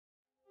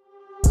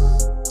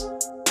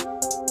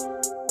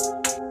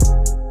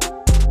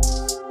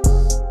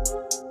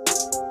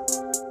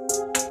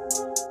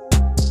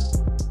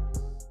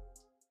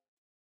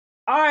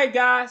right,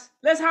 guys,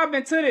 let's hop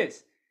into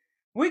this.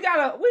 We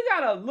got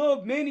a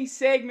little mini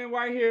segment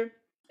right here.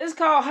 It's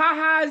called How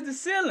High is the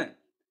Ceiling?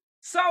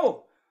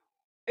 So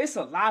it's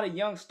a lot of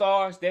young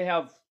stars that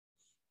have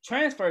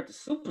transferred to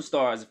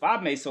superstars, if I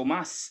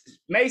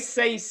may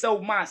say so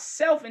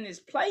myself in this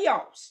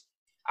playoffs.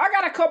 I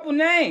got a couple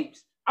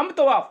names. I'm gonna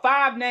throw out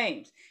 5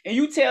 names, and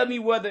you tell me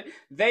whether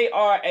they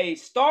are a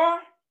star.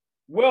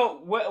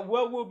 Well,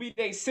 what will be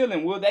their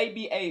ceiling? Will they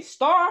be a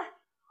star,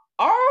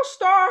 all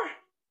star,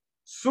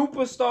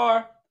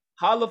 superstar,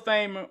 Hall of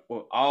Famer,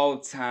 or all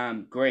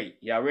time great?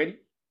 Y'all ready?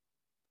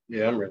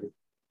 Yeah, I'm ready.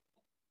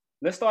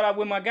 Let's start out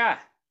with my guy,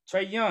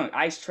 Trey Young,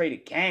 Ice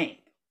Traded Gang.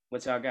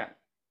 What y'all got?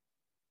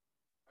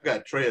 I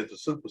got Trey as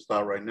a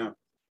superstar right now.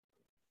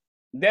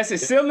 That's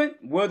his ceiling?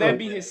 Will that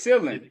be his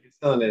ceiling?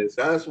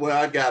 That's where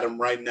I got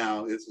him right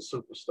now. It's a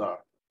superstar.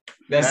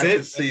 That's it?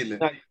 His ceiling.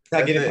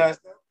 Not getting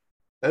past that?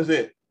 That's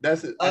it.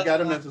 That's it. I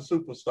got him as a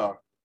superstar.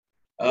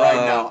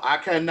 Right now, I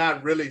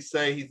cannot really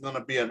say he's going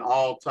to be an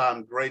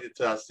all-time great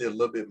until I see a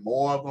little bit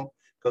more of him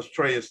because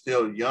Trey is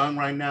still young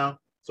right now.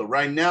 So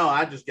right now,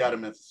 I just got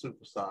him as a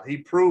superstar. He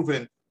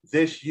proven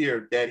this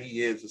year that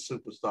he is a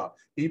superstar.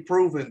 He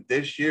proven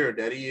this year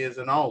that he is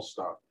an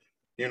all-star.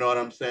 You know what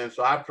I'm saying?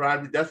 So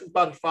that's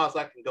about as far as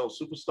I can go.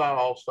 Superstar,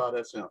 all-star,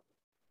 that's him.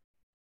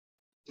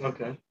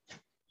 Okay.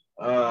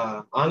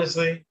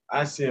 Honestly,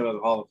 I see him as a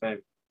Hall of Fame.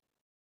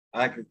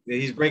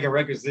 He's breaking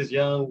records this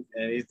young,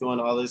 and he's doing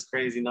all this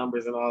crazy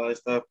numbers and all that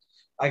stuff.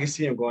 I can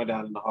see him going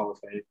down in the Hall of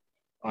Fame,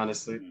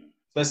 honestly.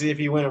 Especially if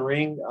he win a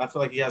ring. I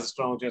feel like he has a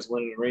strong chance of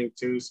winning a ring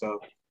too. So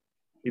if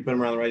you put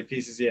him around the right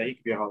pieces, yeah, he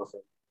could be a Hall of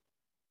Fame.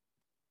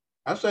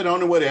 I say the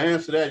only way to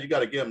answer that, you got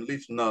to give him at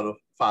least another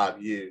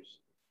 5 years.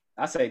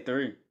 I say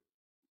 3.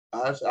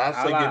 I say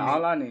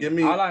all I need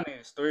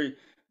is 3.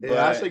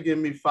 Yeah, I say give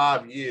me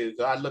 5 years.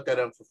 I look at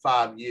him for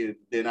 5 years,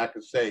 then I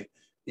could say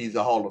he's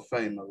a Hall of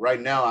Famer. Right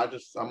now, I'm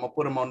gonna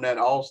put him on that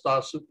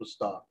all-star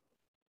superstar.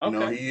 You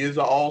know, he is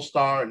an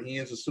all-star and he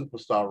is a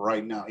superstar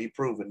right now. He's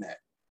proven that.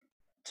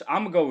 So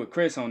I'm gonna go with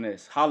Chris on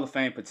this. Hall of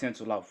Fame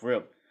potential off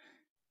rip.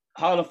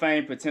 Hall of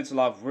Fame potential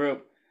off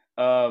rip.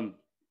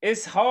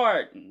 It's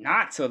hard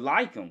not to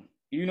like him.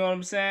 You know what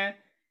I'm saying?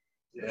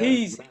 Yeah,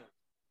 he's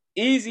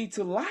easy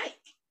to like.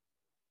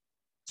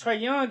 Trey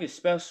Young is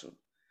special.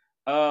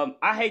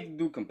 I hate to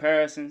do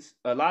comparisons.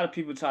 A lot of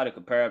people try to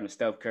compare him to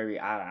Steph Curry.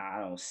 I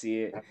don't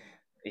see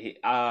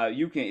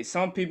it.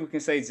 Some people can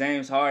say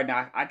James Harden.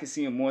 I can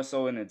see him more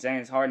so in a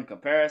James Harden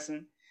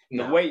comparison.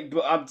 The way,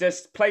 but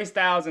just play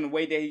styles and the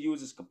way that he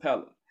uses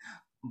Capella.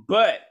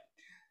 But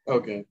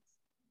okay,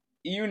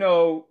 you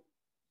know,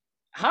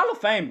 Hall of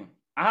Famer.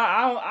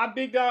 I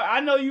big dog. I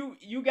know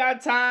you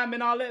got time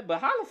and all that, but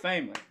Hall of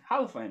Famer.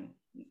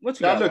 What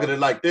you got? Look at it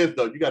like this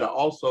though. You got to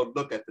also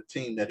look at the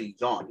team that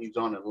he's on. He's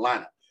on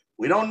Atlanta.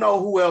 We don't know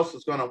who else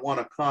is going to want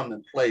to come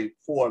and play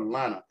for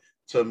Atlanta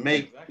to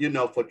make,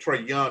 for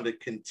Trey Young to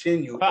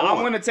continue on. I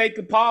want to take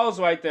a pause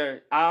right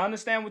there. I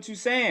understand what you're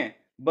saying,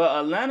 but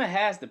Atlanta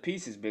has the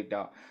pieces, big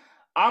dog.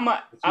 I'm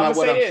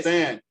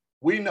saying.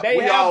 We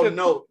all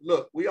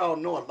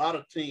know a lot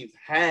of teams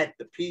had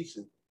the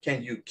pieces.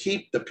 Can you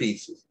keep the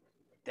pieces?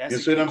 You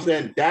see what I'm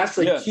saying? That's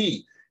a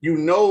key. You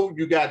know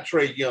you got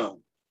Trey Young.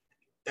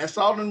 That's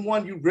all in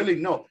one you really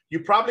know.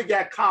 You probably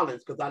got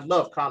Collins because I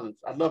love Collins.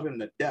 I love him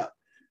to death.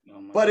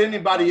 But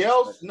anybody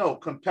else, no.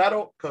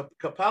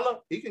 Capella,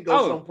 he can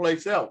go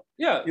someplace else.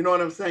 Yeah. You know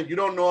what I'm saying? You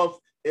don't know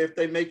if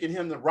they're making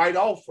him the right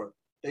offer.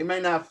 They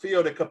may not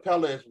feel that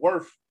Capella is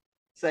worth,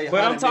 say,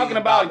 but I'm talking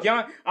about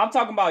young. I'm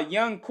talking about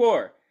young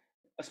core,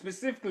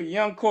 specifically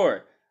young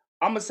core.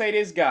 I'm gonna say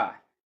this guy,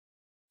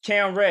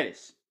 Cam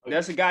Reddish.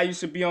 That's a guy you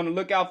should be on the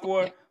lookout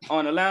for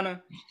on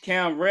Atlanta.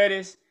 Cam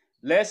Reddish.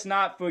 Let's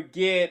not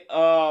forget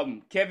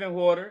Kevin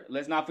Huerter.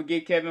 Let's not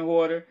forget Kevin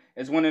Huerter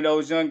as one of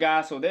those young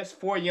guys. So that's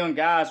 4 young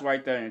guys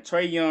right there. And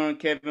Trey Young,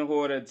 Kevin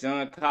Huerter,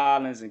 John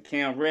Collins, and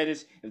Cam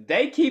Reddish. If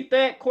they keep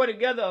that core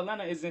together,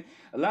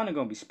 Atlanta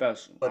gonna be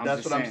special. But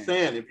that's what I'm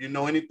saying. If you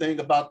know anything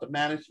about the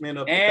management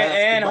of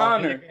and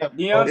Hunter,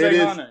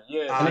 DeAndre Hunter.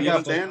 Yeah, I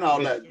understand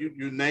all that.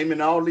 You're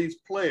naming all these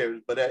players,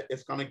 but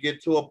it's gonna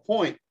get to a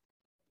point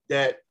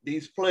that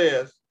these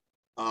players.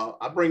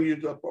 I bring you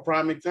to a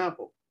prime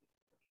example.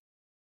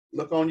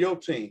 Look on your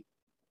team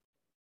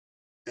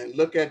and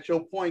look at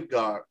your point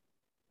guard.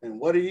 And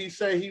what did he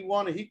say he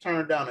wanted? He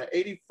turned down an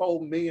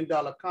 $84 million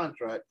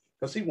contract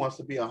because he wants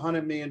to be a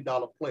 $100 million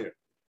player.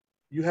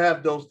 You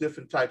have those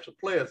different types of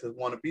players that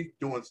want to be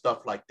doing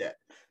stuff like that.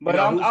 But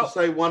who's to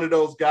say one of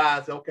those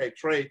guys, okay,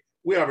 Trey,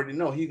 we already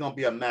know he's going to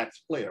be a max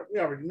player. We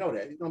already know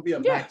that. He's going to be a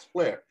max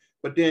player.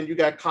 But then you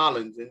got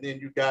Collins, and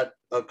then you got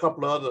a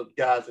couple of other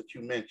guys that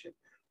you mentioned.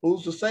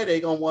 Who's to say they're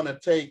going to want to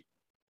take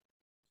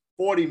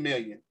 $40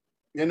 million?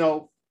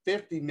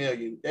 50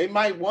 million. They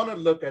might want to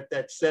look at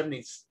that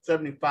 70,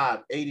 75,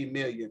 80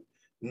 million,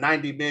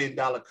 $90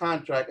 million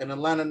contract, and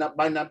Atlanta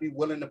might not be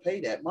willing to pay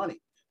that money.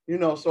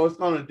 So it's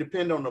going to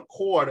depend on the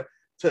core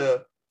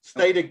to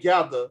stay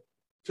together.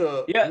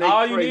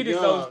 All you need is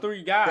those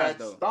 3 guys,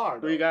 though. Star,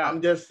 3 guys. I'm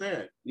just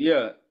saying.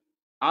 Yeah.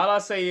 All I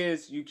say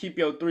is you keep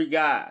your 3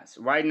 guys.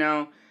 Right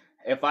now,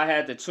 if I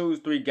had to choose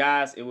three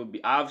guys, it would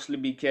be obviously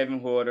be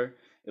Kevin Horter.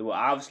 It will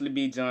obviously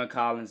be John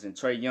Collins and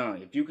Trey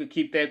Young. If you could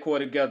keep that core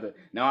together.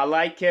 Now I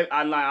like Hunter.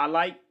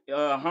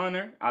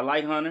 I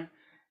like Hunter,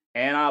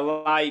 and I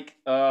like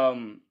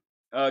Cam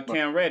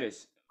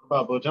Reddish.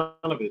 About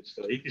Bogdanovich,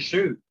 so he can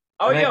shoot.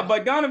 Oh And yeah,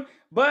 that-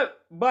 but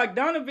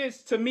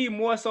Bogdanovich to me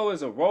more so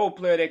is a role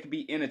player that could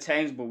be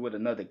interchangeable with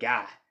another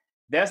guy.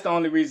 That's the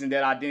only reason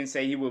that I didn't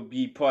say he would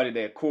be part of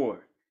that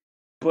core.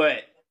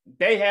 But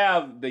they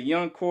have the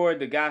young core,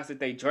 the guys that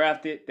they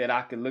drafted that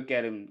I could look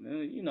at him,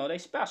 they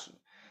special.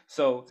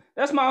 So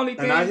that's my only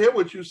thing. And I hear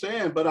what you're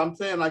saying, but I'm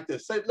saying like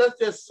this. Let's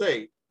just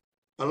say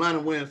Atlanta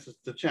wins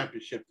the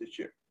championship this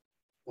year.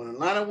 When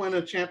Atlanta wins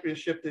a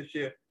championship this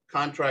year,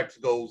 contracts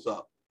goes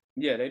up.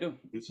 Yeah, they do.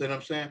 You see what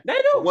I'm saying? They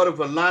do. But what if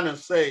Atlanta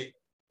say,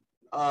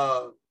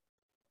 no?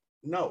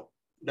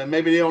 Then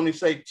maybe they only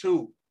say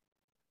two.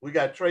 We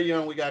got Trey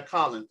Young, we got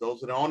Collins.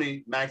 Those are the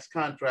only max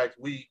contracts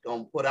we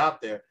gonna put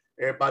out there.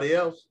 Everybody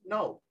else,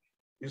 no.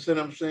 You see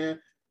what I'm saying?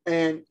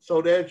 And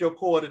so there's your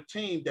core of the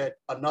team that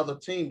another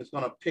team is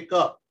gonna pick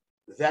up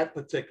that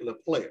particular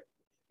player.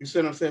 You see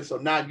what I'm saying? So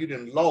now you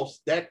didn't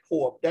lost that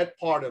core, that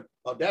part of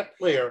that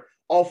player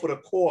off of the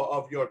core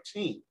of your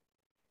team.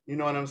 You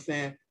know what I'm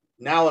saying?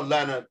 Now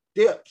Atlanta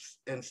dips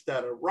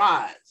instead of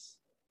rise.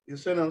 You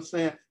see what I'm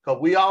saying? Because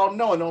we all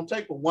know it don't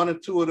take but one or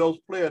two of those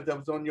players that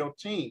was on your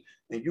team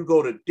and you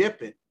go to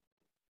dipping.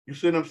 You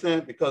see what I'm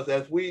saying? Because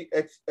as we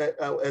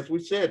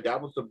said,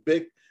 that was a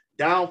big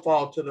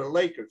downfall to the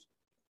Lakers.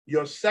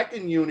 Your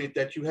second unit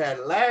that you had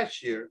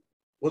last year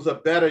was a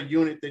better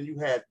unit than you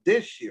had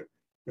this year.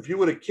 If you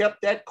would have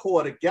kept that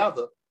core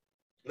together,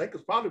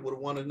 Lakers probably would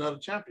have won another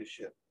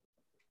championship.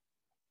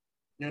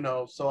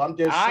 So I'm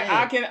just saying.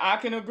 I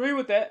can agree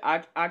with that.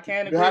 I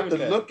can agree with that. You have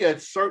to look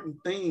at certain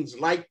things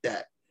like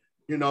that,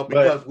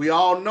 because we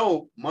all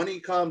know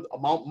money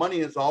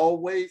is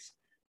always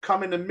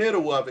come in the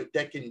middle of it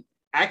that can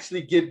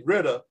actually get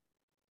rid of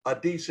a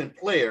decent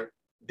player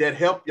that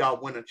help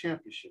y'all win a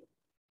championship.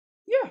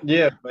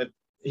 Yeah, but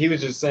he was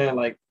just saying,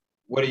 like,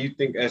 what do you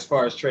think as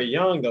far as Trey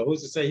Young, though?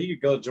 Who's to say he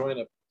could go join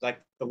the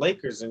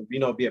Lakers and,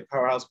 be a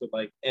powerhouse with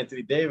like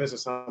Anthony Davis or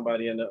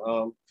somebody in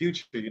the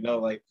future,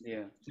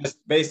 just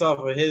based off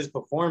of his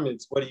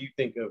performance, what do you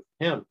think of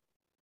him?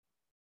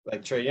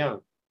 Like Trey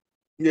Young.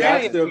 Yeah,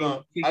 I still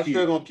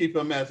gonna keep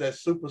him as that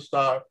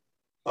superstar,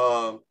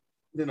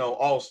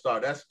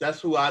 all-star. That's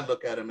who I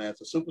look at him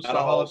as, a superstar. Not a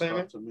Hall of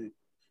Famer to me.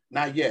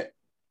 Not yet.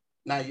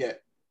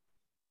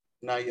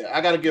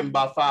 I gotta give him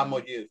about 5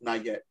 more years.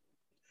 Not yet.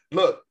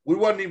 Look, we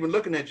wasn't even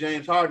looking at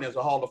James Harden as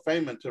a Hall of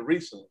Famer until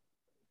recently.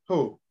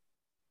 Who?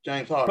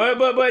 James Harden.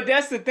 But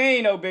that's the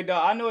thing though, big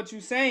dog. I know what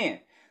you're saying,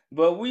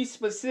 but we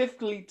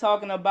specifically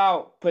talking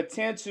about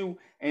potential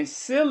and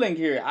ceiling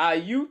here. Are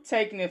you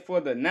taking it for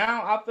the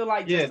now? I feel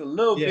like just a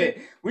little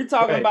bit. We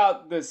talking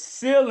about the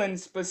ceiling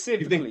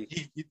specifically.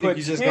 You think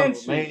he's just gonna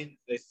remain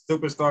a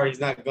superstar? He's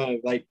not gonna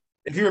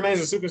if he remains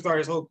a superstar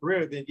his whole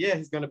career, then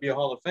he's gonna be a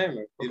Hall of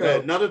Famer. Okay,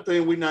 another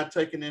thing we're not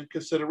taking in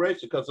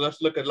consideration, because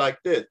let's look at it like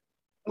this.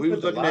 We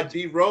was looking at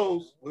D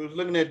Rose. We was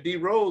looking at D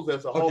Rose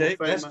as a Hall of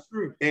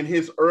Famer in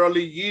his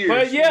early years.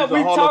 But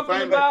we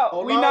talking about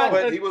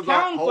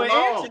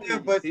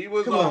he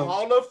was a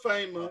Hall of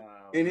Famer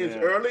in his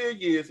earlier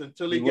years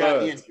until he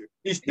got injured.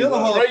 He's still a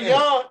Hall of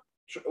Famer.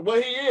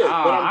 Well, he is, but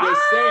I'm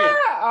just saying.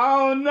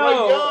 Oh no!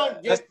 Trey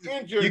Young gets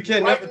injured you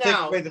can't right never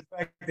now. take away the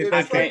fact that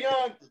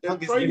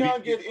If Trey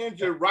Young get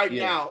injured right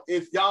now,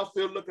 is y'all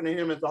still looking at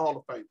him as a Hall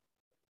of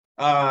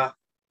Famer?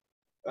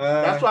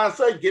 That's why I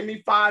say give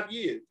me 5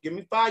 years. Give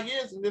me 5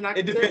 years, and then I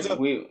can.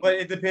 But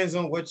it depends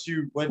on what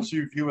you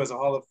view as a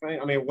Hall of Fame.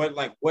 I mean,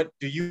 what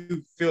do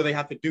you feel they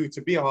have to do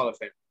to be a Hall of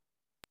Famer?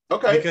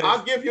 Okay,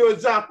 I'll give you an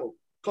example.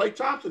 Klay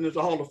Thompson is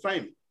a Hall of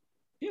Famer.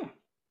 Yeah,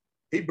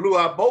 he blew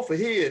out both of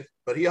his,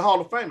 but he a Hall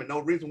of Famer. No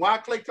reason why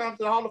Klay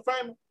Thompson a Hall of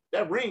Famer.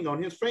 That ring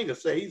on his finger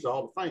say he's a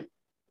Hall of Famer.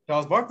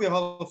 Charles Barkley a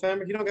Hall of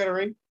Famer. He don't got a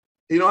ring.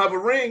 He don't have a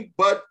ring,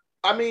 but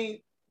I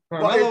mean,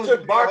 it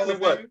took Barkley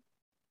what?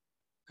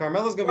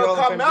 Carmelo's gonna be Hall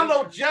of Famer.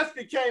 Carmelo just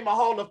became a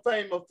Hall of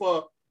Famer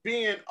for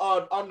being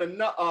on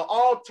the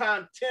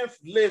all-time 10th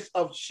list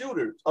of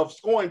shooters of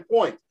scoring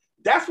points.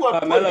 That's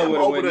what put him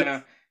over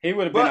the. He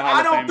would have been. But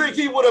I don't think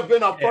he would have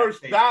been a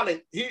first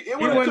ballot. It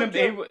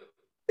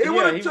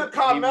would have took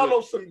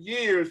Carmelo some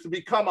years to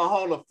become a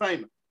Hall of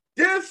Famer.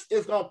 This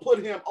is gonna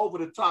put him over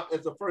the top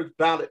as a first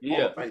ballot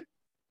Hall of Famer.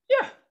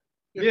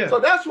 Yeah. So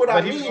that's what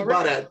I mean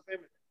by that.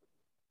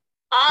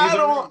 I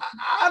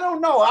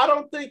don't know. I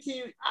don't think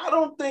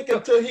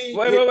until he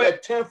hit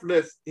that 10th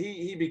list,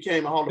 he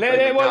became a Hall of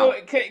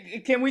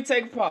Famer. Can we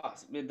take a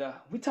pause?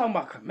 We talking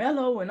about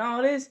Carmelo and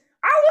all this.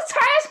 I was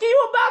asking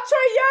you about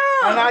Trey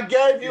Young. And I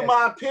gave you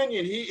my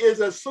opinion. He is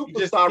a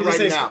superstar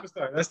right now.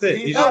 Superstar. That's it.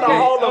 He's not a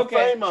Hall of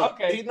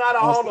Famer. He's not a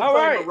Hall of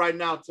Famer right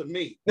now to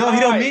me. No, he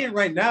don't mean it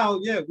right now.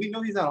 Yeah, we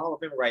know he's not a Hall of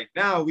Famer right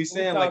now. We're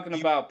talking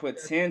about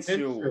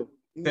potential.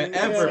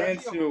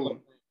 Potential.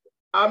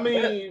 I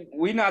mean,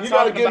 we're not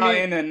talking about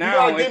in the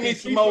now. You gotta give me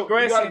some more.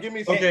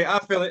 Okay, I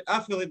feel it. I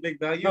feel it, big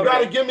dog. You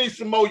gotta give me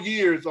some more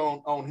years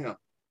on him.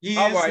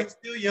 All right, He's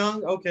still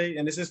young. Okay,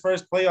 and it's his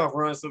first playoff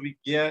run, so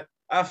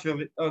I feel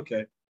it.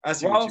 Okay, I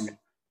see what you Ross, mean.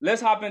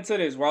 let's hop into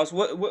this. Ross,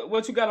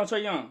 what you got on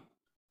Trae Young?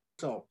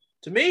 So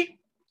to me,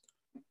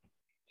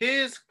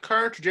 his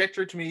current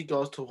trajectory to me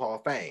goes to Hall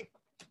of Fame.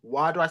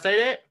 Why do I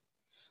say that?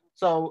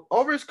 So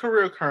over his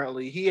career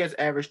currently, he has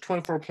averaged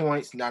 24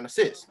 points, 9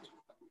 assists,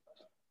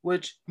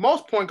 which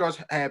most point guards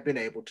have been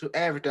able to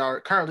average that are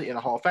currently in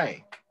the Hall of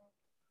Fame.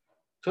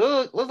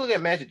 So let's look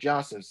at Magic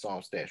Johnson's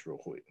stats real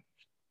quick.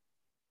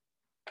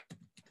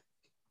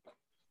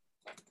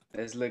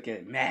 Let's look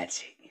at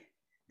Magic,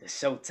 the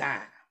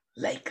Showtime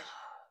Laker.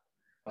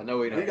 I know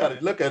we You got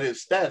to look at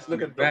his stats.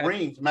 Look at the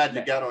rings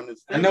Magic got on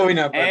his. I know we're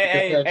not.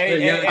 Hey, I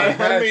mean,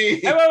 wait.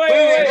 we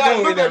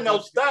got look at no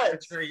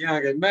stats. Trae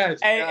Young and Magic.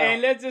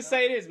 And let's just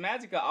say this: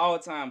 Magic, an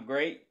all-time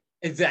great.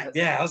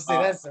 Exactly. Yeah, I'll say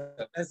that's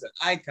an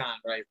icon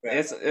right there.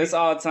 It's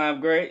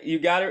all-time great. You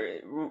got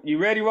it. You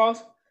ready,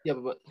 Ross? Yeah,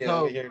 but Yeah,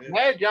 so we hear this.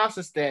 Magic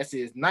Johnson's stats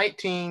is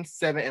 19,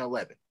 7, and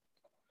 11.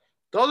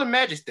 Those are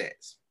Magic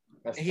stats.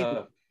 That's He-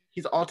 tough.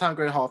 He's an all-time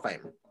great Hall of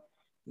Famer.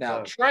 Now,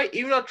 Tough. Trae,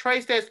 even though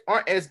Trae's stats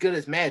aren't as good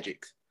as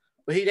Magic's,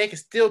 but they can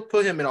still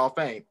put him in Hall of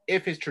Fame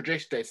if his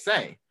trajectory stays the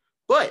same.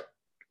 But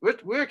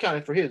we're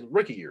accounting for his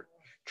rookie year.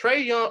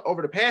 Trae Young,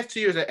 over the past 2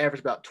 years, has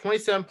averaged about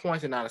 27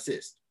 points and 9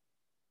 assists.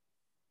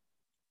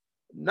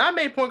 Not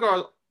many point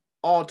guards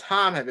all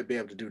time have been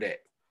able to do that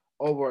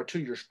over a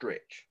 2-year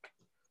stretch.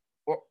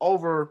 Or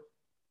over,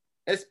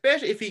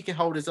 especially if he can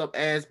hold this up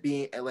as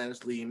being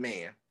Atlanta's leading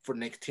man for the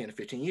next 10 to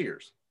 15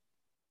 years.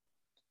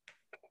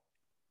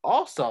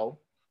 Also,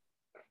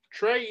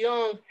 Trae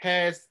Young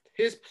has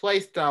his play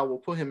style will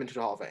put him into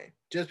the Hall of Fame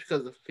just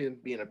because of him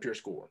being a pure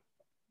scorer.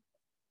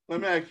 Let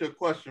me ask you a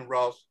question,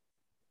 Ross.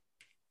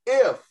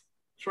 If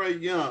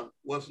Trae Young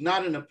was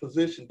not in a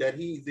position that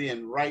he's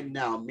in right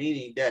now,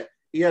 meaning that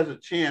he has a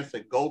chance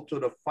to go to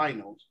the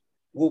finals,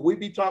 will we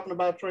be talking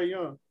about Trae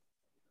Young?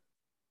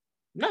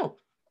 No,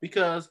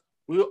 because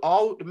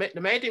the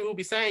main thing we'll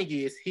be saying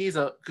is he's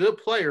a good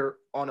player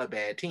on a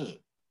bad team.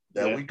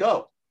 There we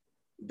go.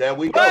 There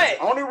we go. But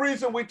The only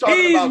reason we're talking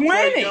he's about Trae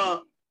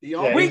winning.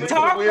 Young, We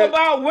talk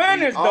about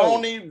winners, the though.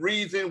 only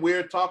reason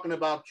we're talking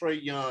about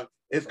Trae Young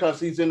is because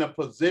he's in a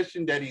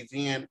position that he's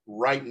in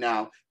right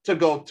now to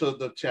go to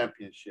the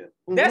championship.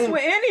 That's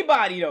with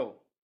anybody,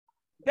 though.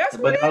 That's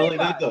with But not only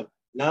anybody. that though.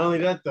 Not only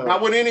that though.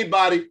 Not with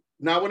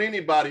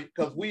anybody,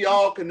 because we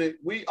all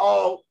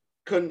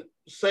can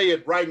say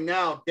it right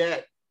now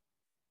that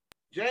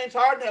James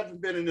Harden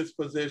hasn't been in this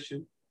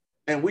position,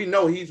 and we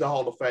know he's a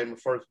Hall of Famer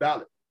first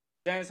ballot.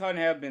 James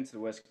Harden have been to the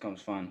West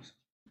Conference Finals.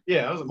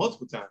 Yeah, that was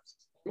multiple times.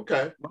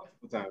 Okay.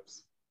 Multiple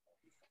times.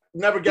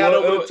 Never got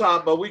over the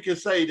top, but we can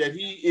say that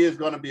he is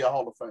going to be a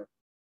Hall of Famer.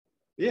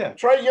 Yeah.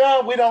 Trae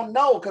Young, we don't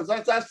know, because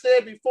as I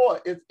said before,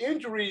 if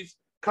injuries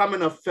come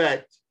in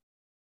effect,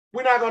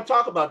 we're not going to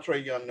talk about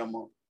Trae Young no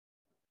more.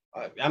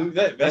 I mean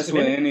that's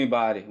with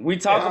anybody. We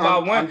talk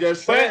about I'm when.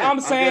 just But saying, I'm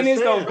saying this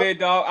though, saying. big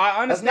dog.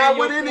 I That's understand not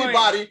with your point.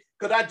 anybody,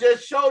 because I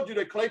just showed you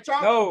that Klay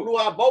Thompson No. blew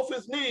out both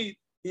his knees.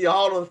 He a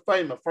Hall of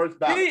Famer, first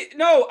ballot.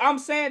 No, I'm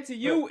saying to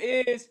you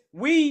is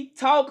we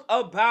talk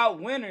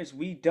about winners.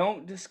 We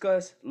don't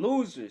discuss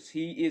losers.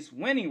 He is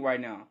winning right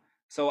now.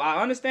 So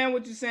I understand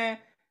what you're saying,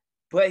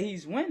 but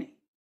he's winning.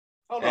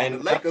 Hold on, the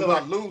Lakers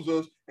are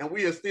losers, and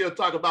we are still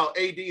talking about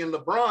AD and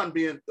LeBron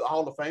being the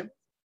Hall of Fame.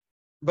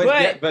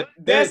 But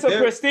that's a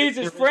they're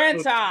prestigious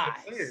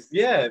franchise.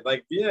 Yeah,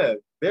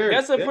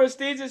 That's a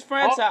prestigious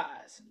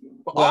franchise.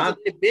 But also,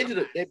 they've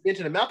been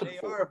to the mountain They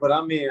before. are, but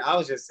I mean, I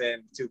was just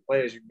saying the two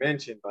players you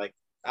mentioned. Like,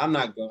 I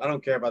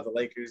don't care about the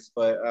Lakers,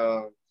 but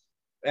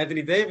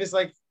Anthony Davis,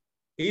 like,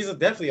 he's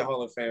definitely a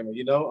Hall of Famer.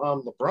 You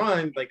know,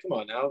 LeBron, like, come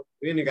on now,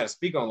 we didn't even got to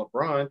speak on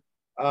LeBron.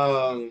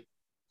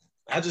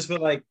 I just feel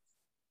like,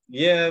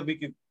 yeah, we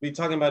could be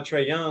talking about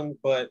Trae Young,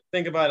 but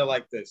think about it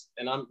like this,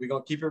 and we're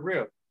gonna keep it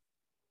real.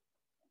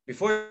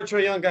 Before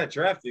Trae Young got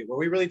drafted, were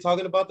we really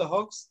talking about the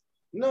Hawks?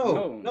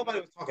 No, nobody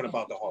was talking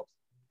about the Hawks.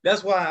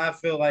 That's why I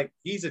feel like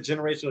he's a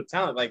generational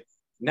talent. Like,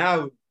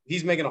 now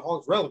he's making the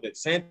Hawks relevant.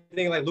 Same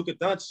thing like Luka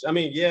Doncic. I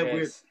mean, yeah,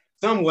 we're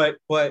somewhat,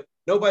 but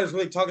nobody's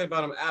really talking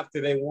about him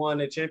after they won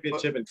the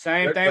championship. And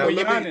same thing with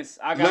Giannis.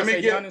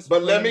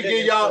 Let me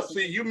get y'all.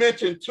 See, you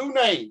mentioned two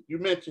names. You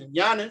mentioned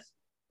Giannis,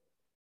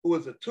 who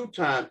is a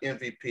two-time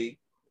MVP.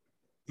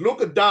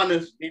 Luka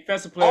Doncic,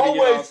 defensive player of the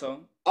year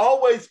also.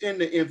 Always in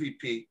the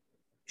MVP.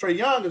 Trae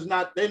Young is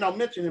not. They don't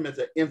mention him as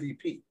an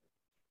MVP.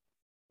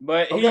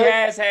 But he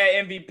has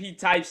had MVP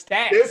type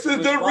stats. This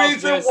is the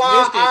reason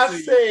why I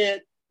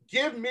said,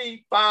 give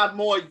me 5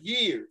 more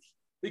years,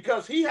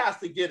 because he has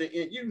to get it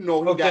in. You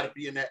know, he got to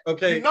be in that.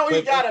 Okay, you know,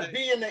 he got to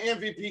be in the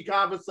MVP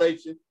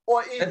conversation,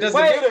 or even get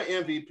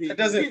an MVP.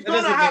 He's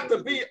going to have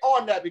to be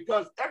on that,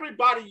 because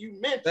everybody you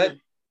mentioned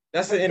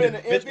has been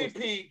an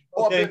MVP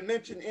or been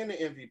mentioned in the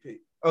MVP.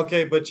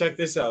 Okay, but check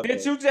this out.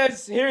 Did you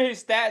just hear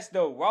his stats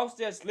though? Ross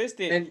just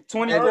listed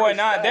 24 and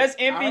 9. That's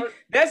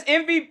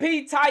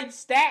MVP type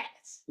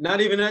stats.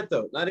 Not even that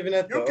though.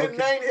 You can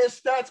name his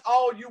stats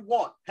all you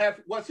want.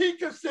 Was he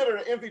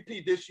considered an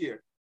MVP this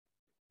year?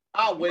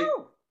 I'll wait.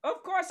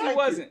 Of course he Thank you.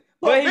 wasn't. So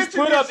But he's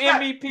mention put up his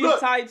stats. MVP Look,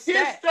 type His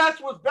stats.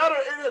 stats was better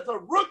as a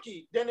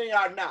rookie than they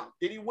are now.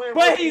 Did he win?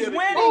 But Rookie he's of the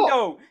winning Year?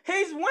 though.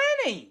 He's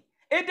winning.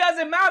 It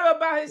doesn't matter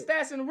about his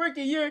stats in the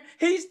rookie year.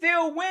 He's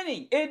still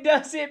winning. It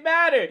doesn't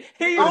matter.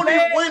 He's Only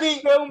led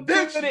winning them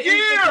this to the Eastern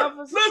year.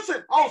 Conference.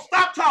 Listen. Oh,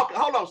 stop talking.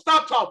 Hold on.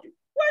 Stop talking.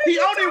 What are He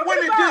you only talking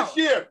winning about? this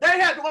year. They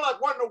had one of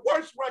the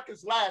worst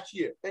records last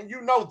year, and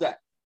you know that.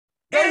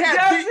 They It had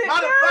doesn't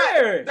matter of fact,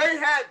 matter. they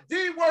had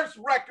the worst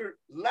record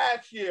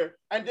last year,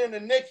 and then the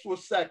Knicks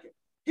was second.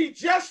 He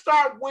just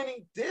started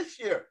winning this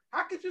year.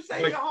 How could you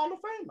say he's a Hall of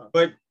Famer?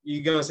 But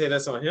you gonna say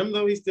that's on him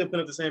though? He's still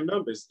putting up the same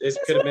numbers. It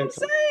That's could have what been. I'm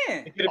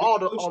saying. It could have Hold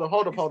been. on,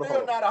 hold up. He's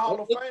still not a Hall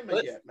of Let- Famer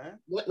let- yet, man.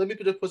 Let me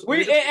just put.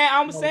 And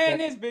I'm saying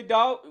this, big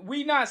dog.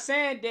 We not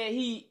saying that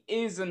he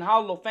is an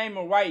Hall of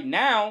Famer right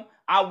now.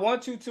 I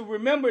want you to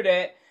remember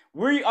that.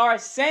 We are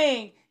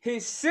saying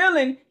his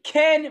ceiling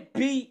can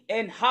be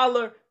a Hall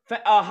of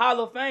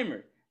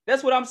Famer.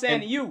 That's what I'm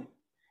saying to you.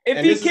 If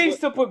and he this is keeps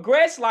to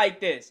progress like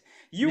this,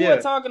 you Yeah.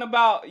 were talking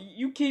about.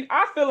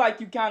 I feel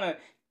like you kind of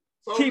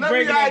So keep let me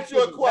bringing ask it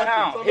you a question.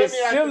 down. So let His me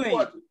ask you a ceiling.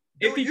 question.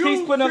 If Do he keeps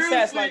you putting up stats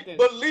seriously like this.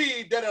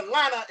 believe that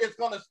Atlanta is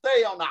going to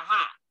stay on the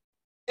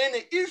high in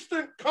the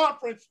Eastern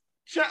Conference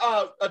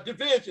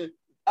division?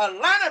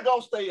 Atlanta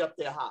gonna stay up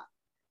there high.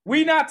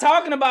 We not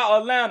talking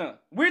about Atlanta.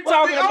 We're But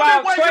talking the only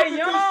about way you Trae can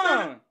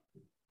Young.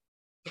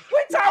 We're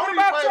The talking only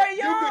about way Trae you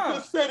can Young.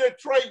 consider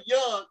Trae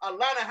Young.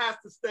 Atlanta has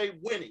to stay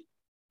winning,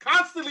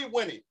 constantly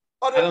winning.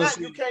 I Other don't than that,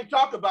 see- you can't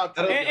talk about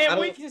I Trae don't- Young. And I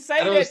we don't- can say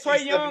I don't that see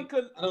Trae Young seven-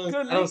 could I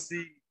don't lead.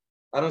 see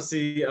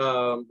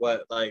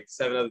what like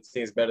 7 other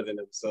teams better than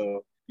him.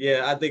 So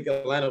yeah, I think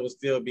Atlanta will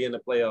still be in the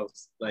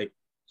playoffs like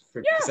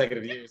for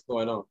consecutive years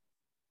going on.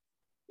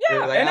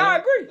 Yeah, Like, and I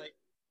agree. like,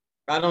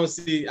 I don't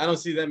see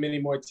that many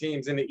more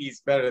teams in the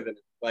East better than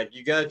him. Like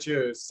you got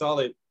your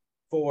solid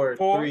four.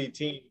 3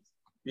 teams.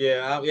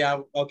 Yeah,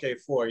 okay,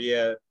 4.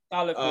 Yeah.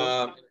 Solid four.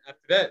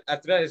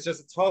 After that, it's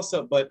just a toss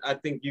up. But I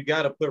think you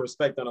got to put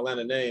respect on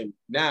Atlanta name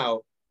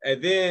now.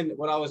 And then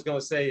what I was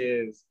gonna say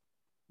is,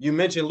 you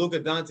mentioned Luka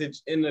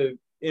Doncic in the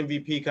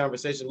MVP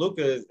conversation.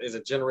 Luka is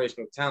a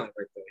generational talent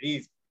right there.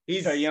 He's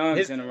Trae Young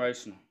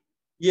generational.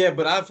 Yeah,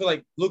 but I feel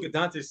like Luka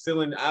Doncic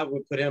still I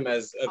would put him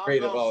as a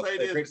great of all. Say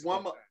this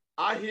one more.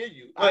 I hear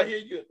you. But- I hear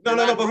you. No,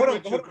 And I but agree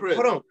hold with you, Chris.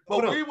 on.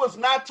 But we was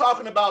not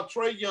talking about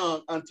Trae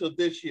Young until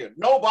this year.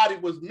 Nobody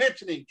was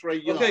mentioning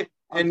Trae Young. Okay,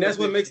 and that's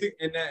what until makes this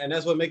it, and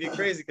that's what makes it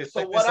crazy. Because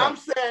So what I'm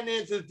saying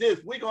is this: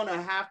 we're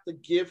gonna have to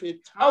give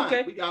it time.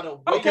 Okay. We gotta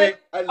wait Okay.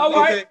 at All least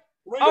right.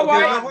 3 All to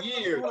right. 5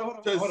 years Hold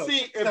on. to see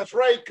Check if this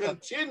Trae out.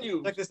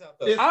 continues. Check this out.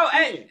 this Oh,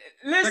 trend. hey,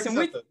 listen,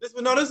 This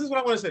is what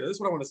I want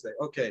to say.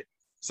 Okay,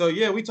 so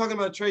yeah, we talking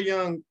about Trae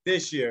Young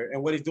this year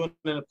and what he's doing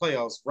in the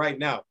playoffs right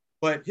now.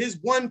 But his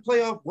one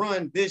playoff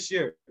run this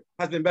year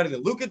has been better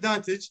than Luka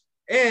Doncic,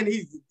 and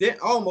he's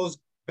almost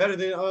better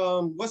than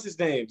what's his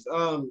name?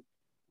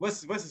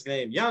 What's his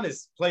name?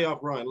 Giannis playoff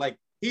run. Like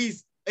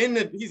he's in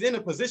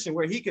a position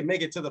where he can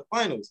make it to the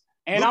finals.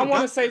 and Luka I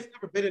want to Doncic say, has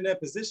never been in that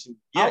position.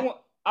 Yeah.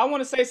 I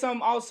want to say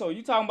something also.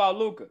 You talking about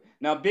Luka.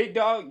 Now, Big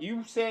Dog,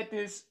 you said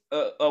this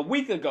a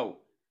week ago.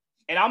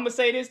 And I'm going to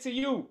say this to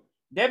you.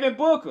 Devin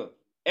Booker.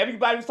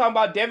 Everybody was talking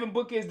about Devin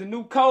Booker is the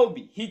new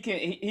Kobe.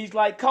 He's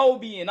like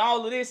Kobe and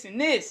all of this and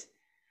this.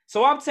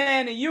 So I'm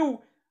saying to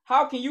you,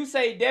 how can you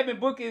say Devin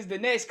Booker is the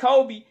next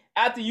Kobe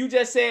after you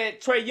just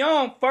said Trae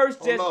Young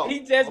first? Let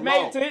me finish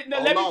my sentence.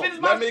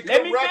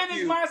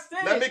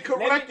 Let me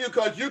correct you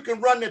because you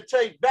can run the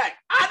tape back.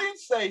 I didn't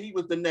say he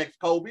was the next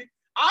Kobe.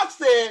 I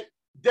said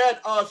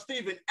that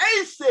Stephen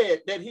A.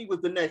 said that he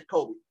was the next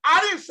Kobe. I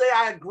didn't say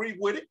I agree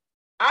with it.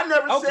 I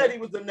never said he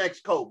was the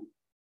next Kobe.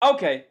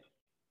 Okay.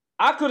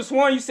 I could have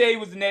sworn you said he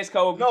was the next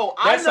Kobe. No,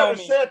 That's I never on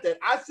me. said that.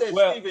 I said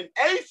Stephen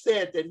A.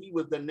 said that he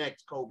was the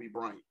next Kobe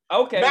Bryant.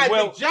 Okay,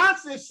 Magic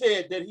Johnson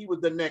said that he was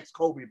the next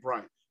Kobe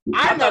Bryant.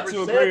 I never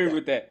to said agree that.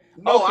 with that.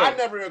 No, Okay. I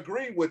never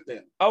agreed with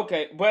them.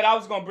 Okay, but I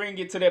was gonna bring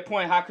it to that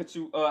point. How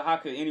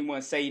could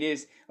anyone say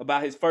this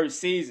about his first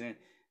season?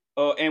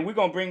 And we're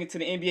gonna bring it to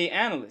the NBA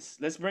analysts.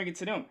 Let's bring it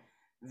to them.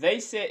 They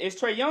said it's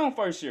Trae Young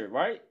first year,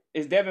 right?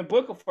 It's Devin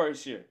Booker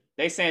first year.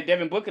 They saying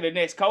Devin Booker the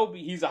next Kobe.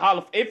 He's a Hall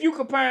of. If you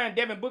comparing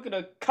Devin Booker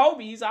to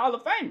Kobe, he's a Hall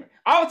of Famer,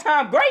 all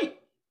time great.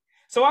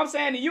 So I'm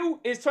saying to you,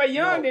 it's Trae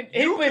Young. No,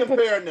 you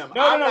comparing them.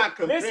 No, I'm not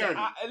comparing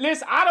them.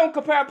 Listen, I don't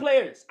compare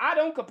players.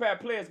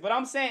 But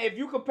I'm saying if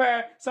you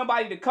compare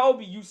somebody to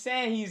Kobe, you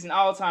saying he's an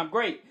all-time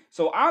great.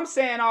 So I'm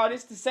saying all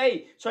this to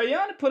say Trae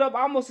Young put up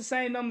almost the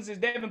same numbers as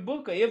Devin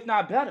Booker, if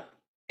not better.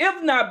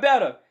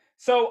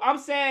 So I'm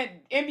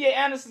saying NBA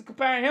analysts is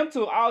comparing him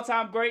to an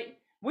all-time great.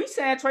 We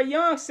saying Trae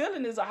Young's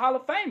ceiling is a Hall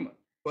of Famer.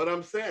 But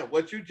I'm saying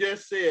what you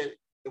just said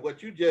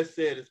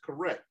is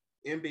correct.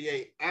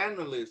 NBA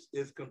analysts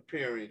is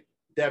comparing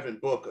Devin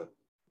Booker.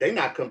 They're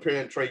not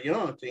comparing Trae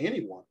Young to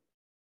anyone.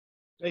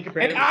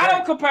 And I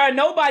don't compare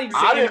nobody to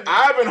anyone.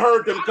 I haven't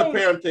heard them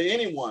compare him to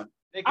anyone.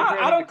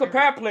 I don't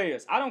compare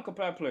players.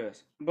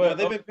 But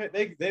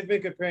they've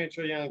been comparing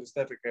Trae Young to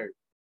Stephen Curry.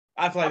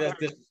 I feel like that's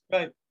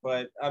disrespect,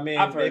 but I mean,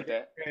 I've heard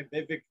that.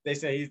 They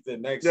say he's the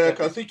next. Yeah,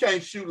 because he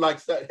can't shoot like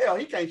hell.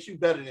 He can't shoot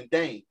better than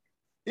Dame.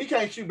 He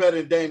can't shoot better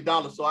than Dame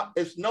Dollar. So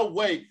it's no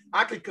way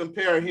I could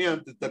compare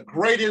him to the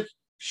greatest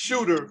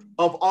shooter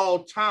of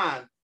all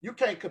time. You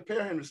can't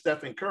compare him to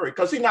Stephen Curry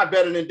because he's not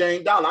better than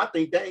Dame Dollar. I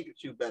think Dame could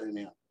shoot better than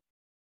him.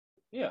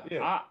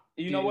 Yeah.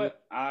 You know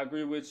what? I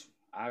agree with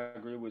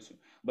you.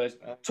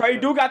 But Trey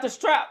do got the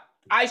strap.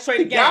 Ice Trey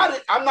the game. Got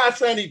it. I'm not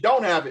saying he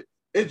don't have it.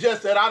 It's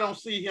just that I don't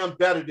see him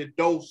better than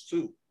those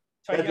two.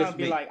 Trey Young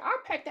be like, I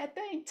pack that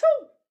thing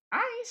too. I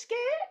ain't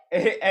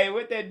scared. Hey,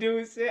 what that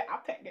dude said, I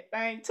pack that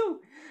thing too.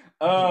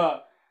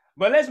 But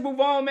let's move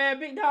on, man.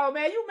 Big dog,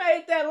 man, you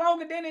made that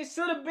longer than it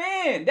should have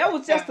been. That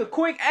was just a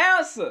quick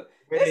answer.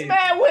 This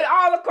man went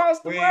all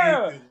across the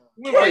world.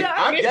 Wait,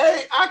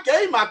 I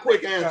gave my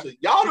quick answer.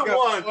 Y'all the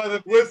one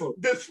was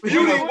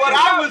disputing what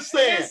I was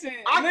saying.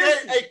 I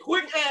gave a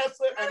quick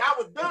answer and I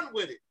was done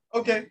with it.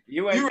 Okay.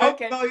 You ain't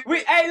okay.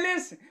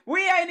 Listen,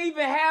 we ain't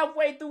even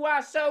halfway through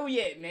our show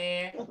yet,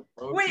 man.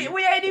 Okay.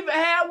 We ain't even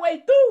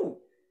halfway through.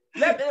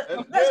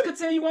 Let's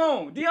continue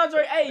on.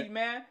 DeAndre Ayton,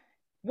 man.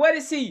 What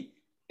is he?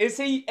 Is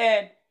he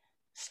an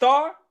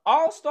star,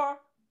 all-star,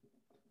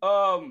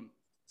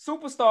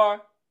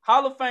 superstar,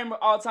 Hall of Famer,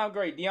 all-time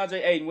great?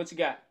 DeAndre Ayton, what you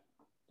got?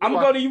 I'm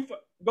gonna go to you.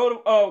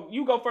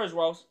 You go first,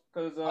 Ross.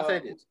 Because I'll say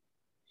this: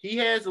 he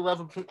has the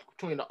level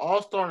between the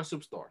all-star and the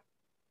superstar.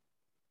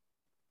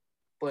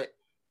 But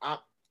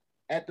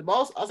at the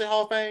most, I'll say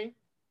Hall of Fame.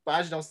 But I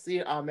just don't see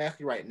it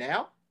automatically right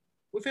now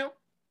with him.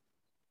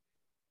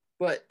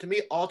 But to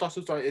me, all-star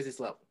superstar is his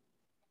level.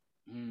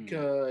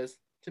 Because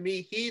to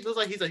me, he looks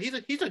like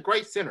he's a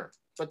great center.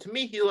 But to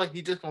me, he looks like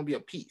he's just gonna be a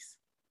piece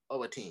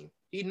of a team.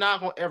 He's not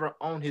gonna ever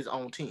own his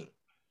own team.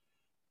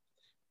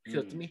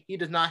 Because to me, he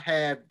does not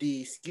have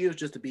the skills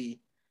just to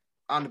be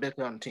on the best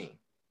player on the team.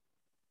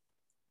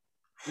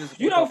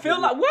 You don't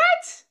feel like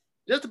what?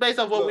 Just based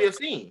on what we have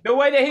seen. The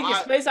way that he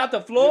can space out the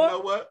floor.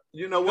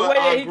 You know what? The way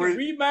that he can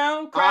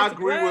rebound. I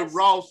agree with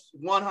Ross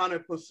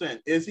 100%.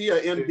 Is he an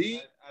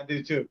Embiid? I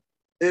do too.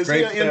 Is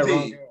he an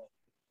Embiid?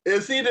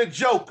 Is he the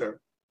Joker?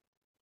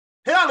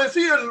 Hell, is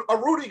he a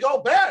Rudy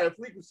Gobert? If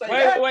we can say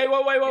that. Wait.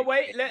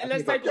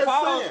 Let's take a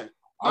pause.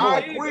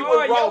 I agree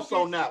with Ross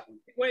on that one.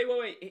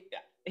 Wait.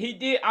 He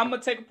did. I'm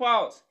gonna take a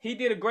pause. He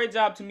did a great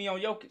job to me on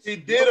Jokic. He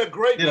did a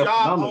great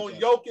job on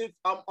Jokic.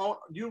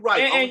 You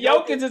right. And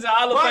Jokic is a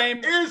Hall of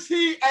Fame. Is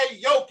he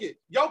a Jokic?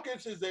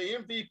 Jokic is the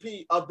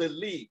MVP of the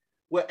league.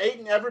 Will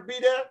Ayton ever be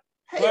there?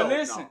 Hell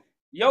listen,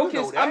 no.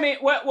 Jokic. I mean,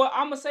 well,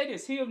 I'm gonna say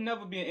this. He'll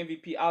never be an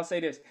MVP. I'll say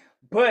this.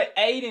 But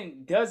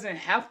Ayton doesn't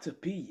have to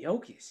be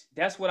Jokic.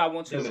 That's what I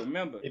want you to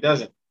remember. He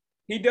doesn't.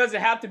 He doesn't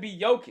have to be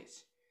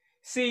Jokic.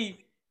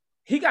 See,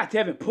 he got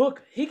Devin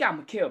Booker. He got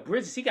Mikal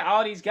Bridges. He got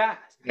all these guys.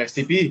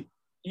 STP.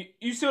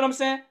 You see what I'm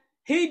saying?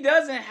 He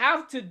doesn't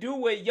have to do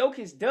what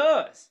Jokic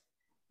does.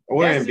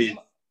 Or Embiid.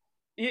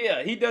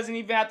 Yeah, he doesn't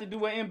even have to do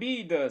what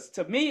Embiid does.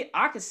 To me,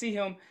 I can see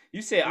him.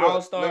 You said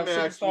all-star,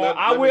 superstar.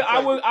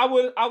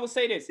 I would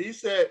say this. He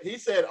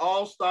said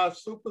all-star,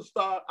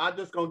 superstar. I'm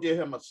just gonna give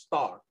him a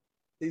star.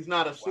 He's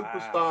not a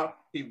superstar. Wow.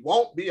 He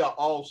won't be an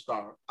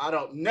all-star.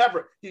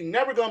 He's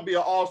never gonna be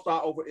an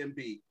all-star over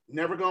Embiid.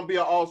 Never gonna be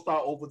an all-star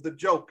over the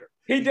Joker.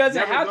 He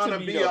doesn't have to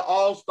be an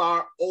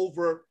all-star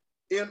over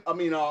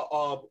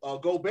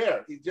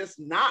Gobert. He's just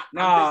not.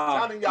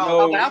 I'm just telling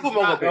y'all.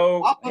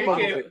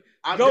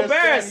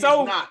 Gobert is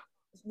so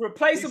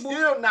replaceable. He's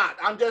still not.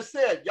 I'm just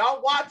saying.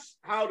 Y'all watch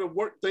how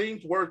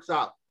things works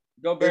out.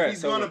 Gobert if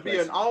he's going to be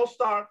an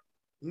all-star,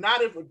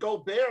 not if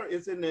Gobert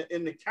is in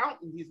the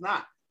counting. He's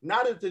not.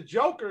 Not if the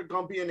Joker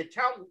going to be in the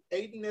counting.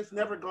 Ayton is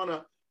never going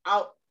to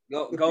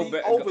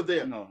over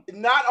them. No.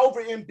 Not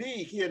over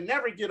Embiid. He'll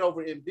never get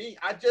over Embiid.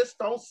 I just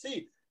don't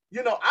see.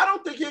 I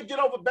don't think he'll get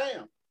over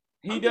Bam.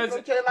 He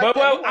doesn't.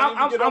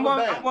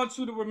 I want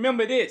you to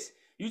remember this.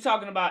 You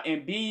talking about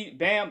Embiid,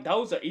 Bam?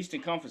 Those are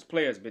Eastern Conference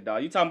players, big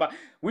dog.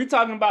 We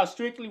talking about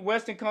strictly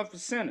Western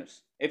Conference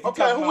centers.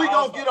 Okay, who we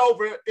gonna get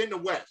over in the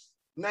West?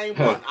 Name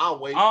one. I'll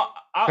wait.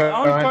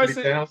 Only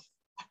person.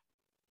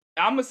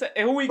 I'm gonna say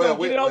who we gonna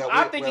get it over.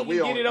 I think he can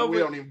get it over. We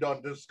don't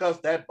even discuss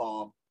that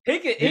bomb. He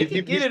can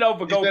get it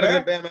over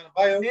Gobert.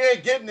 He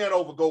ain't getting it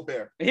over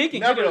Gobert. He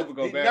can get it over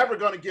Gobert. He's never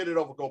going to get it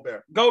over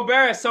Gobert.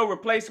 Gobert is so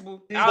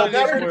replaceable. He's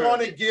never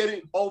going to get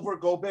it over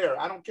Gobert.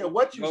 I don't care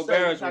what you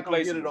say. He's not going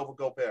to get it over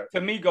Gobert.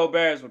 To me,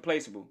 Gobert is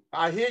replaceable.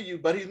 I hear you,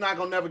 but he's not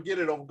going to never get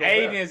it over Gobert.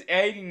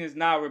 Ayton is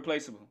not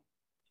replaceable.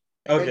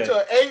 Okay.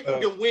 Until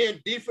Ayton can win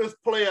Defense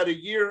Player of the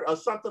Year or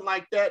something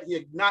like that,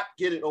 he'll not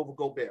get it over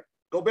Gobert.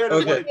 Gobert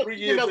has won it 3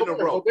 years in a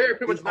row.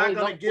 He's not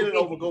going to get it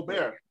over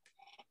Gobert.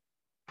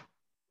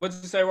 What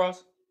did you say,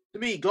 Ross? To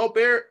me,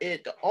 Gobert,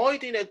 the only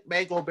thing that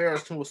made Gobert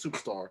into a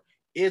superstar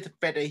is the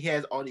fact that he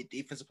has all the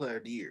defensive player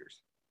of the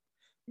years.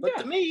 But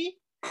to me,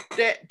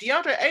 that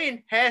DeAndre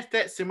Ayton has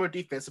that similar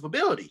defensive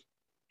ability.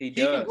 He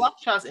can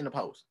block shots in the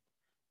post.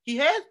 He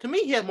has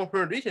more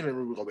penetration than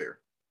Rudy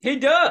Gobert. He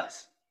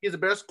does. He's a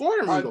better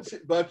scorer than Rudy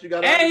Gobert. But you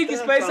got he can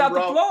space out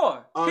the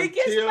floor. He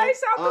can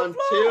space out the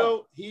floor.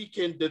 Until he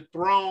can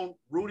dethrone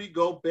Rudy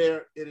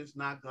Gobert, it is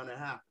not going to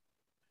happen.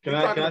 You're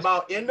talking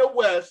about in the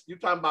West, you're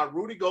talking about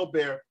Rudy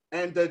Gobert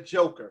and the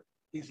Joker.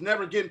 He's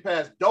never getting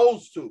past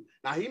those two.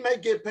 Now, he may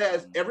get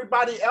past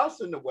everybody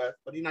else in the West,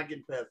 but he's not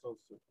getting past those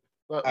two.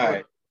 But, all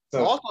right.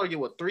 So All-Star get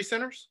what, 3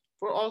 centers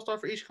for All-Star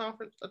for each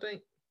conference, I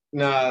think?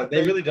 Nah,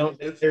 they really don't.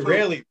 It's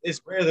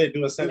rare they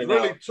do a center. It's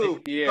really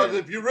two. Yeah. Because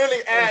if you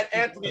really add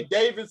Anthony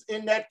Davis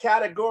in that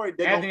category,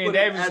 they Anthony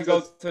Davis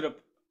goes to the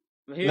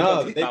they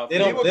don't.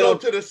 He will go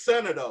to the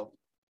center though.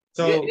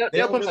 So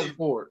they'll put really,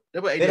 forward.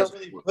 They don't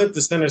really put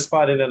the center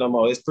spot in it no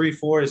more. It's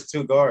 3-4, it's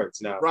 2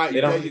 guards now. Right,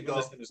 they don't there really you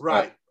go.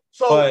 Right.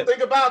 So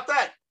think about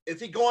that. Is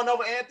he going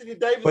over Anthony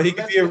Davis? But he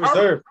could be a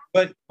reserve.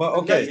 But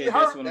okay,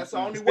 that's the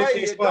only way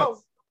it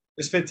goes.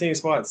 It's 15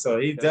 spots, so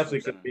he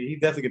definitely could be. He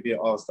definitely could be an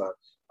all-star.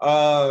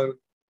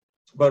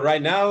 But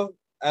right now,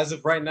 as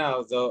of right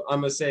now, though,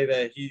 I'm gonna say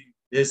that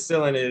his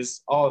ceiling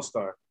is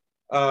all-star.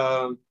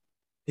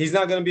 He's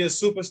not gonna be a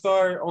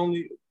superstar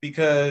only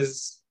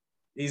because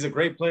he's a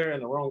great player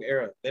in the wrong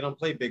era. They don't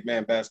play big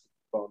man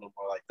basketball no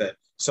more like that.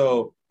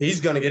 So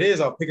he's gonna get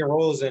his off pick and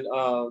rolls and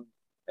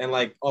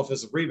like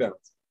offensive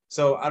rebounds.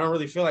 So I don't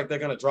really feel like they're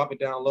gonna drop it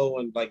down low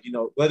and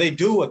well they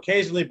do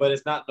occasionally, but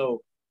it's not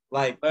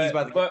he's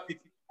about to get 50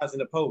 shots in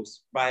the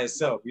post by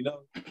himself,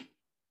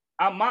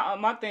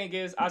 My thing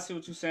is, I see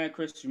what you're saying,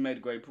 Chris. You made a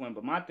great point,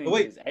 but my thing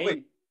is,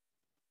 wait.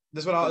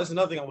 This is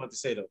another thing I wanted to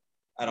say though.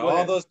 Out of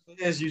all those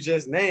players you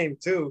just named,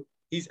 too,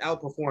 he's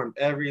outperformed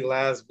every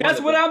last one.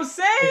 That's what I'm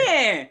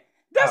saying.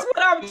 That's what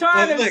I'm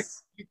trying to.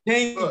 You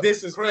can't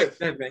disrespect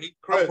that man. He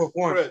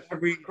outperformed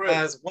every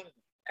last one.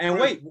 And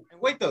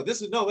wait though.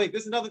 This is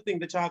another thing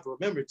that y'all have to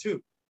remember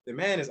too. The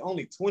man is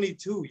only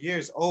 22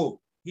 years old.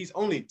 He's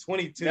only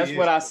 22. That's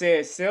what I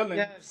said. Ceiling.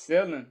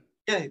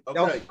 Yeah.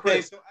 Okay,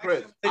 Chris.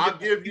 I'll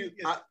give you.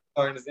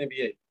 In this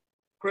NBA.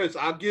 Chris,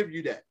 I'll give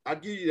you that.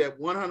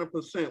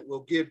 100%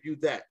 will give you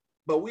that.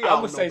 But we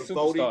all know the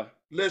voting.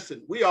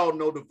 Listen, we all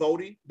know the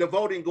voting. The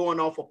voting going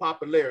off for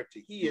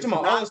popularity. He is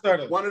not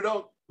one of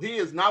those. He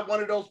is not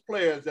one of those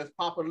players that's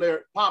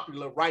popular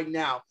right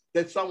now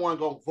that someone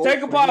gonna vote.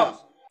 Take a pause.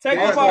 Take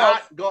a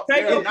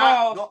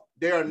pause.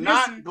 They're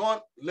not going.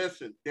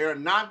 Listen, they're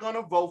not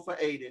gonna vote for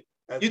Aiden.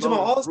 You talking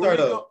about All-Star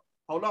though?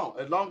 Hold on.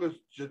 As long as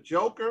the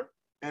Joker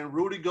and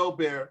Rudy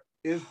Gobert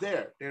is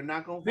there, they're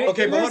not gonna vote.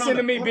 Okay, but listen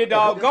to me, big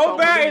dog.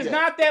 Gobert is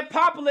not that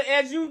popular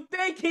as you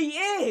think he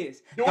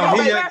is.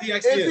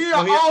 Is he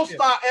an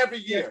all-star every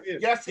year?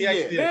 Yes, he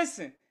is.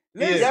 Listen.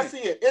 Yes, he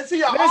is. Is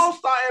he an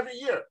all-star every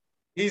year?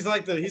 He's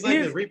like the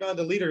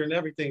rebounder leader and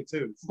everything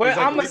too. But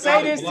I'm gonna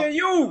say this to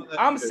you.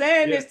 I'm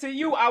saying this to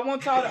you. I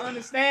want y'all to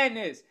understand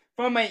this.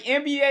 From an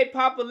NBA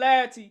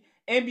popularity,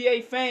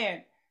 NBA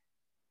fan,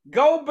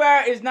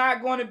 Gobert is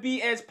not going to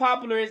be as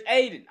popular as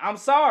Aiden. I'm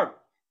sorry.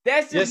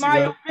 That's just my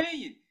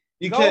opinion.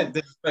 You can't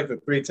disrespect a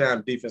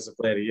 3-time defensive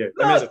player of the year.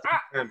 Look,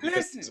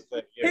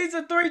 he's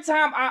a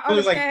 3-time. I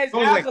understand his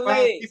accolades. Like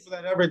 5 people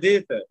that ever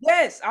did that.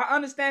 Yes, I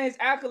understand his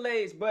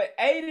accolades, but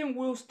Aiden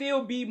will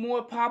still be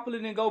more popular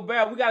than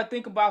Gobert. We got to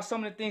think about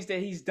some of the things that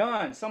he's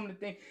done. Some of the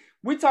things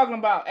we're talking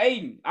about.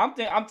 Aiden,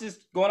 I'm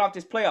just going off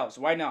this playoffs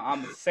right now.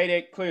 I'm gonna say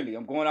that clearly.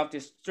 I'm going off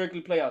this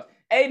strictly playoffs.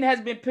 Aiden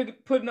has been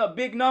putting up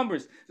big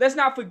numbers. Let's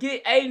not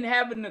forget Aiden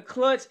having the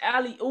clutch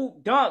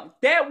alley-oop dunk.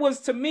 That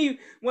was, to me,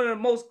 one of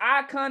the most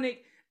iconic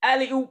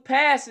alley-oop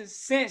passes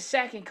since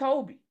Shaq and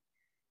Kobe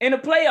in the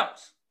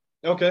playoffs.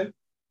 Okay.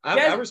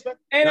 I respect.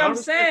 And I'm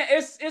saying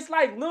it's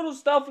like little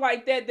stuff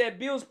like that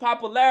builds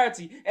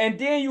popularity. And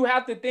then you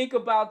have to think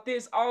about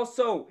this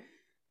also.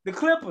 The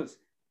Clippers,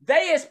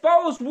 they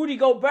exposed Rudy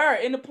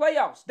Gobert in the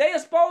playoffs. They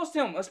exposed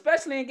him,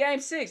 especially in Game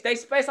 6. They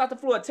spaced out the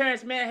floor.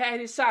 Terrence Mann had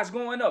his shots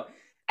going up.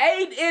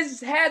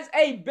 Aiden has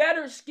a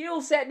better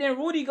skill set than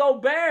Rudy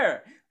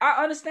Gobert.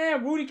 I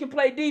understand Rudy can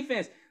play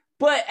defense,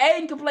 but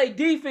Aiden can play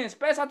defense,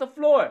 space out the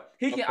floor.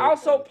 He can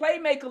also play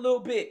make a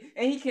little bit,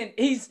 and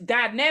he's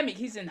dynamic.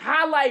 He's in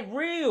highlight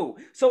reel.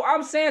 So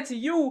I'm saying to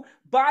you,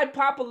 by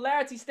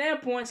popularity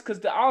standpoints, because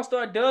the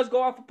All-Star does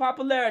go off of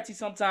popularity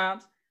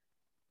sometimes,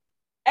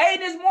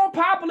 Aiden is more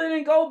popular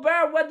than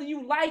Gobert, whether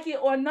you like it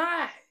or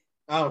not.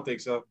 I don't think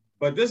so.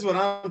 But this is what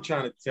I'm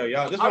trying to tell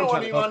y'all. I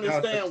don't even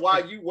understand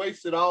why you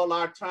wasted all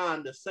our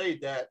time to say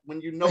that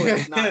when you know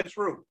it's not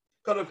true.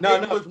 Because if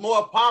Aiden was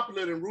more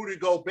popular than Rudy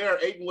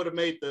Gobert, Aiden would have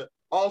made the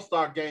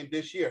All-Star game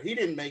this year. He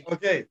didn't make it.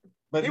 Okay.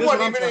 But he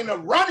wasn't even in the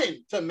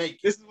running to make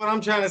it. This is what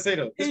I'm trying to say,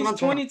 though. He's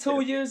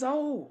 22 years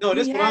old. No,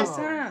 this is what I'm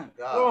saying.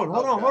 Hold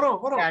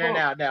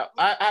on. Now,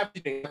 I have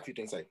a few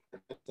things to say.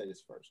 Let's say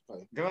this first.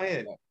 Okay? Go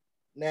ahead.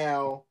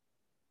 Now,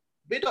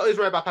 Big Dog is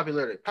right about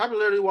popularity.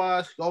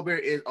 Popularity-wise,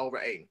 Gobert is over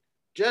Aiden.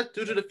 Just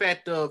due to the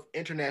fact of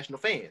international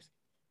fans.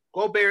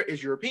 Gobert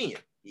is European.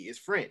 He is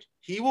French.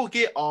 He will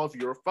get all of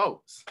your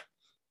votes.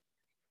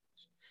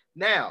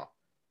 Now,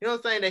 you know,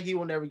 saying that he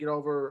will never get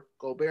over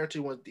Gobert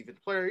until he wins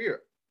Defensive Player of the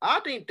Year. I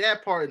think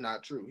that part is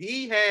not true.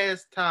 He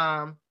has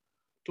time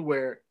to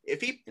where if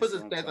he puts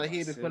his stats like he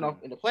has been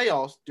off in the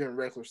playoffs during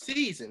regular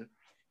season,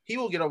 he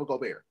will get over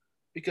Gobert.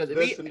 Because if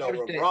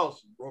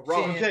Ross,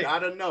 you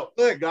gotta know.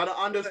 You gotta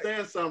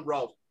understand something,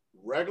 Ross.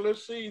 Regular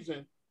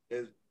season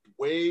is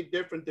way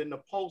different than the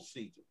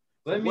postseason.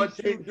 What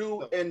you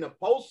do in the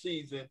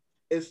postseason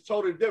is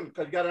totally different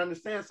because you got to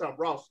understand something,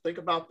 Ross. Think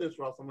about this,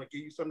 Ross. I'm going to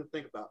give you something to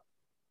think about.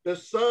 The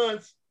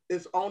Suns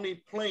is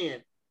only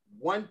playing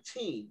one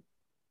team,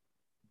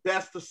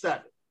 best of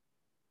 7.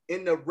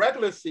 In the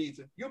regular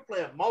season, you're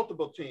playing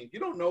multiple teams. You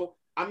don't know.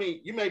 I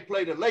mean, you may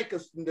play the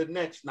Lakers the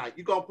next night.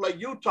 You're going to play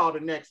Utah the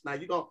next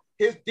night.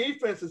 His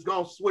defense is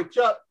going to switch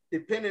up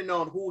depending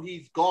on who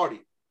he's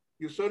guarding.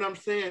 You see what I'm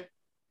saying?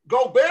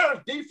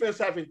 Gobert's defense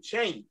haven't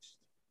changed,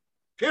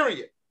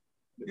 period.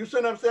 You see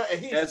what I'm saying? And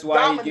he's that's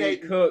why he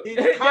get cooked.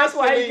 That's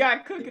why he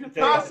got cooked in the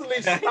playoffs.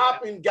 Constantly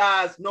stopping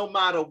guys no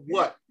matter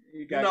what.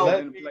 You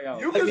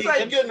can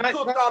say getting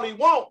cooked all he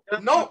wants.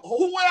 No,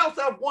 who else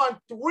have won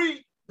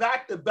 3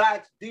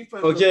 back-to-back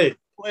defensive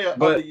player of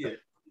the year?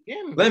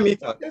 Let me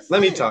talk,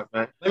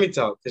 man. Let me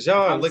talk. Because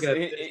y'all are looking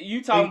at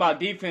you talking about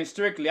defense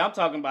strictly. I'm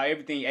talking about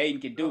everything Ayton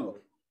can do.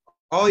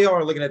 All y'all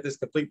are looking at this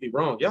completely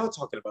wrong. Y'all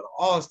talking about an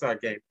all-star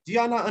game. Do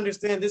y'all not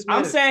understand this man?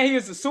 I'm saying he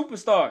is a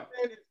superstar.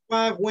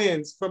 5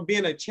 wins from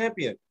being a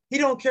champion. He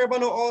don't care about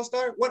no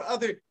all-star. What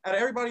other, out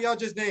of everybody y'all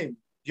just named,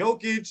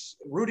 Jokic,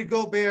 Rudy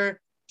Gobert,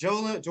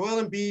 Joel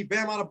Embiid,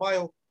 Bam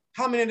Adebayo,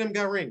 how many of them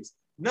got rings?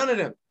 None of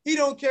them. He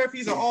don't care if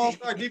he's an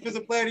all-star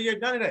defensive player of the year.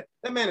 None of that.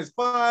 That man is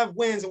 5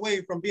 wins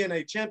away from being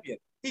a champion.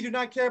 He do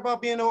not care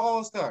about being no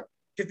all-star.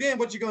 Because then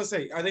what you going to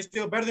say? Are they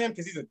still better than him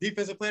because he's a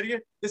defensive player of the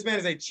year? This man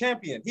is a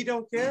champion. He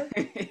don't care.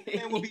 This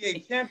man will be a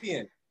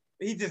champion.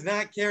 He does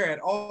not care at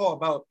all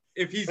about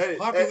if he's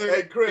popular.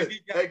 Hey, Chris.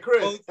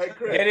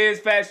 It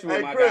is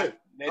factual, my Chris.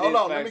 guy. Hold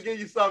on. Let me give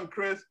you something,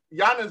 Chris.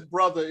 Giannis'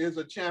 brother is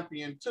a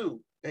champion,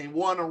 too. And he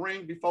won a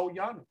ring before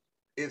Giannis.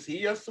 Is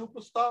he a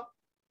superstar?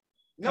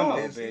 No,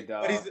 that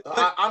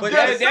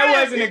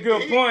wasn't a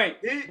good point.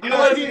 He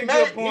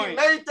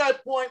made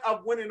that point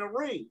of winning a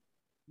ring.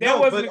 That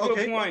wasn't a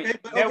good point.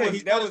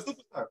 He's not a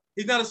superstar.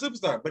 He's not a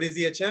superstar, but is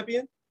he a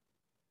champion?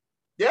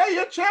 Yeah,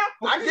 you're a champ.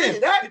 I get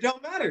you that. It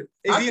don't matter.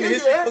 Is he in the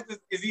history books?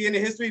 Is he in the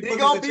history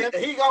books?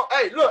 Hey,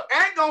 look,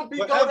 ain't gonna be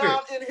go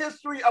down in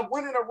history of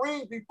winning a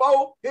ring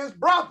before his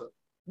brother,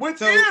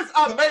 which is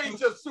a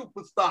major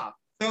superstar.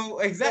 So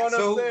exactly.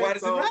 So why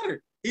does it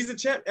matter? He's a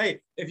champ.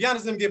 Hey, if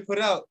Giannis didn't get put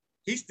out,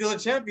 he's still a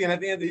champion at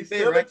the end of the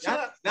day, right?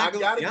 I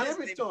gotta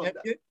give it to him.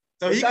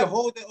 So he can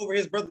hold that over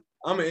his brother.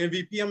 I'm an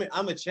MVP.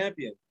 I'm a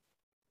champion.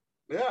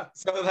 Yeah.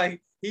 So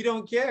like he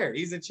don't care.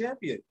 He's a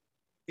champion.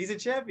 He's a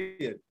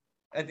champion.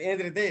 At the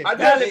end of the day, I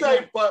gotta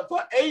say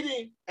for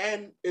Ayton,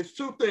 and it's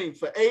 2 things.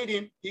 For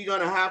Ayton, he's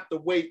gonna have to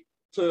wait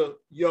to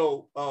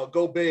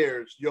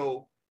Gobert's,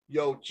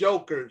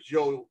 Jokers,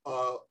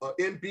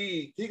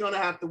 Embiid. He's gonna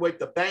have to wait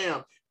to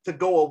Bam to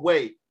go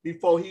away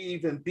before he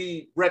even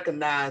be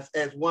recognized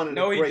as one of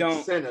the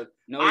great centers.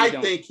 I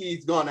think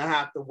he's gonna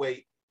have to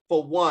wait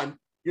for 1.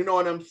 You know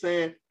what I'm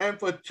saying? And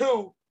for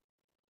 2,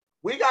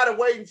 we gotta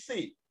wait and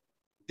see.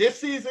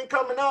 This season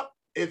coming up,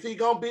 is he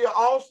gonna be an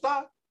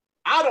all-star?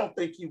 I don't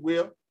think he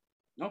will.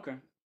 Okay.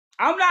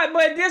 I'm not,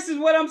 but this is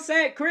what I'm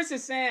saying. Chris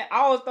is saying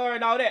all-star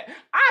and all that.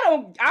 I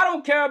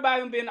don't care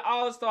about him being an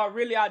all-star.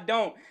 Really, I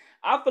don't.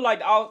 I feel like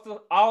the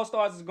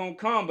all-stars is gonna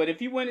come, but if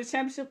he win the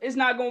championship, it's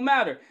not gonna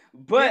matter.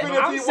 But even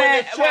if he win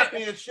the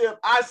championship,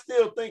 I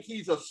still think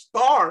he's a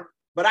star,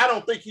 but I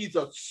don't think he's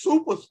a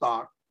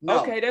superstar. No,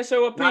 okay, that's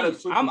your opinion.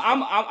 I'm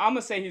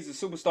gonna say he's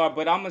a superstar,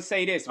 but I'm gonna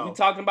say this. We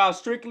talking about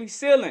strictly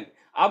ceiling.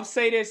 I'm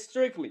say this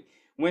strictly.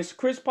 When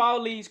Chris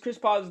Paul leaves, Chris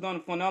Paul has done a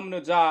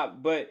phenomenal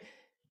job, but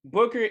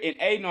Booker and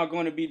Ayton are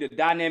going to be the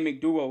dynamic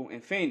duo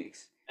in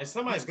Phoenix. And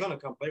somebody's going to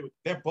come play with them.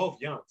 They're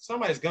both young.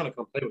 Somebody's going to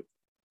come play with them.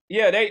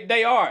 Yeah,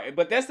 they are.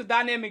 But that's the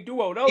dynamic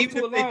duo. Those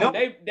even 2 alone,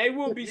 they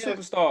will be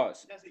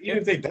superstars. Even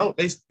if they don't,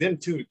 them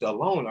 2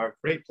 alone are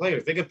great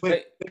players. They could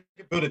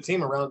build a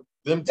team around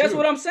them too. That's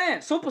what I'm saying.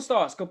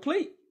 Superstars,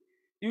 complete.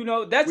 You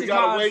know, that's we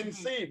gotta wait and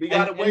see. We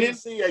gotta wait and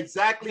see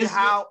exactly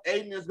how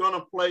Ayton is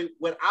gonna play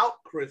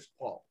without Chris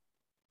Paul.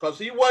 Because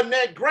he wasn't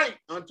that great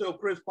until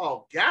Chris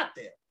Paul got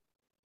there.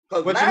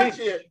 Because last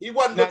year, he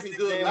wasn't looking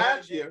good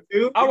last year.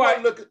 All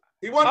right.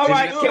 He wasn't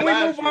looking good. Can we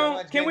move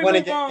on? Can we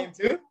move on?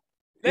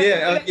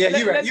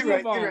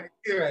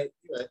 You're right.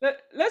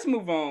 Let's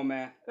move on,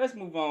 man. Let's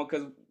move on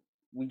because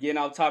we getting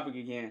off topic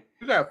again.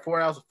 You got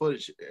 4 hours of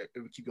footage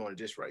if we keep going at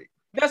this rate.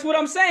 That's what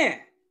I'm saying.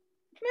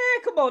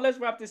 Man, come on, let's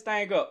wrap this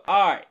thing up.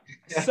 All right.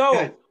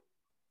 So,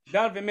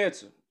 Donovan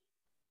Mitchell.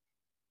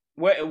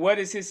 What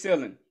is his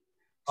ceiling?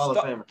 Hall of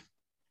Famer.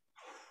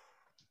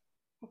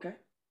 Okay.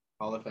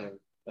 Hall of Famer.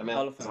 That man,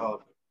 Hall of Famer.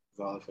 He's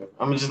Hall of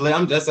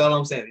Famer. That's all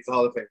I'm saying. He's a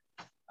Hall of Famer.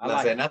 I'm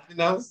not saying nothing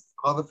else.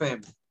 Hall of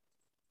Famer.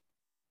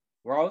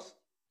 Ross?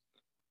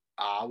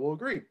 I will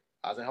agree.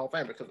 I say Hall of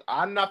Famer because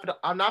I'm not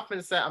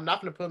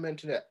gonna put him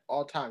into that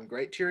all-time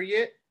great tier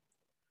yet.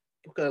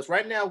 Because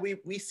right now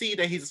we see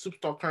that he's a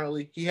superstar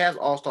currently. He has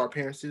all-star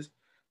appearances.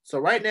 So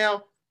right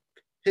now,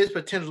 his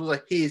potential is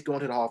like he's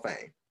going to the Hall of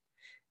Fame.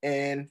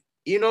 And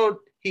he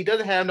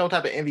doesn't have no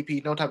type of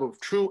MVP, no type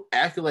of true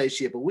accolades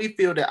yet, but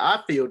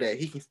I feel that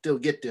he can still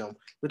get them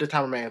with the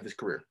time of his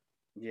career.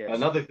 Yeah.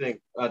 Another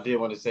thing I did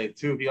want to say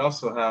too, he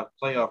also have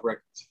playoff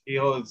records. He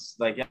holds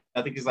I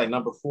think he's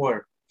number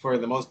 4 for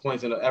the most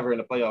points ever in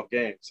a playoff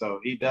game. So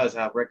he does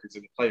have records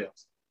in the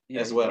playoffs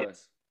as well.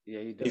 Does. Yeah,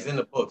 he does. He's in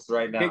the books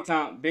right now.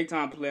 Big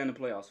time player in the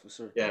playoffs for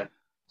sure. Yeah.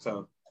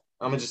 So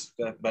I'm gonna just,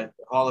 but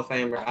Hall of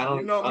Famer. I don't.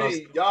 You know I don't,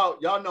 me,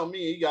 y'all know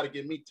me. You got to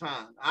give me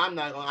time. I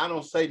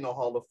don't say no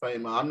Hall of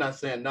Famer. I'm not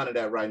saying none of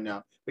that right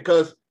now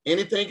because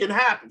anything can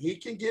happen.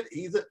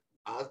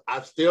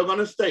 I'm still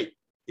gonna state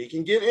he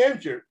can get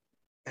injured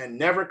and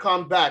never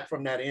come back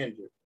from that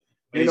injury.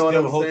 You know what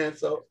I'm saying?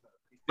 So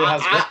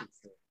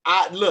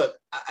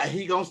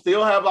he gonna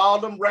still have all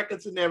them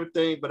records and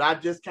everything, but I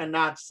just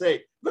cannot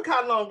say. Look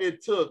how long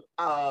it took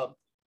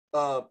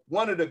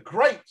one of the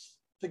greats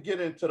to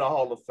get into the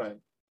Hall of Fame.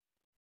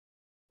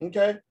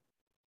 Okay.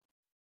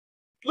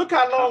 Look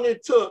how long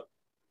it took.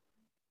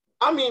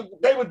 I mean,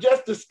 they were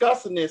just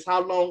discussing this,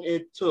 how long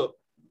it took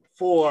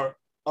for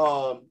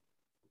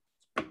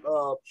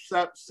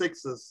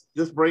Sixers.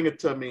 Just bring it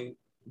to me.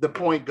 The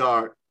point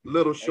guard,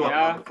 little short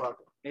motherfucker.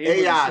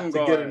 AI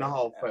to get in the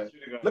Hall of Fame.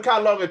 Look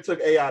how long it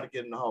took AI to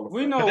get in the Hall of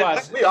Fame.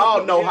 We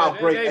all know how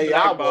great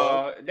AI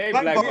was.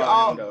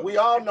 We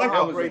all know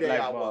how great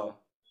AI was.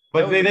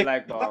 But they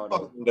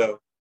blackballed though.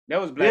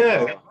 That was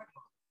blackballed.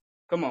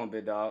 Come on,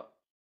 big dog.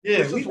 Yeah,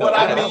 this is what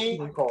I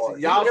mean.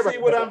 Y'all see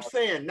what I'm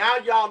saying? Now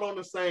y'all on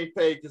the same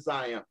page as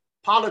I am.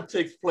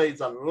 Politics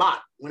plays a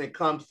lot when it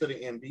comes to the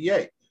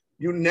NBA.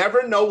 You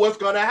never know what's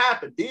going to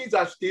happen. These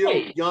are still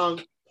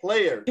young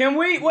players. Can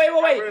we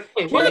wait?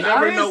 You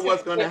never know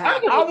what's going to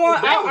happen.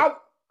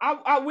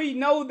 We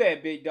know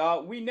that, big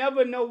dog. We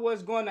never know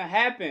what's going to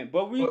happen,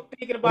 but we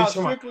thinking about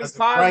strictly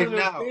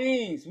positive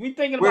things. We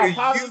thinking about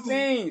positive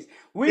things.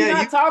 We're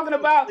not talking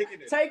about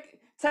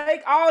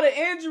take all the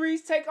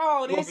injuries, take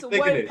all this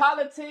away,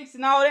 politics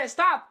and all that.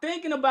 Stop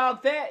thinking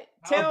about that.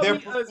 Tell me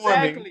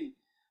exactly.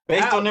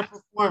 Based on their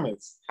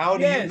performance, how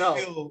do you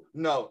feel?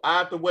 No, I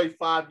have to wait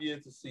 5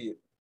 years to see it.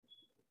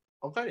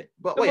 Okay,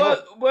 but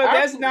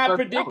that's not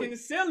predicting the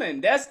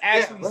ceiling. That's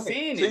actually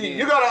seeing it. See,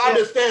 you got to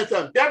understand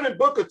something. Devin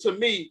Booker to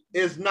me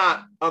is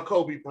not a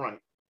Kobe Bryant.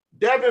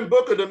 Devin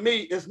Booker to me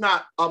is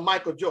not a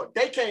Michael Jordan.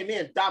 They came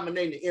in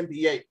dominating the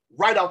NBA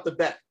right off the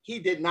bat. He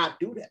did not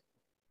do that.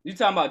 You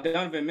talking about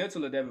Donovan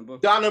Mitchell or Devin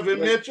Booker? Donovan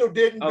Mitchell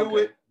didn't do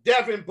it.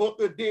 Devin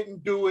Booker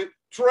didn't do it.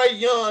 Trae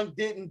Young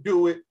didn't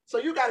do it. So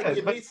you got to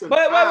give me some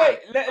time. Wait.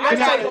 I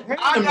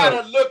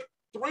got to look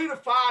 3 to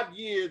 5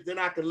 years, then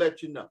I can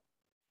let you know.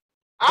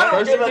 I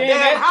don't give a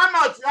damn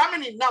how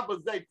many numbers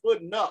they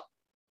putting up.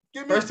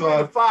 Give me 3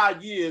 to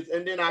 5 years,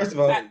 and then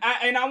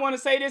I want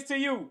to say this to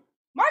you.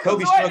 Michael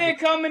Jordan didn't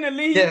come in the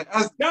league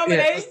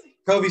dominate.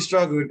 Kobe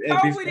struggled.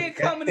 Kobe didn't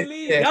come in the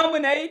league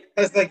dominate.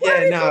 That's like, what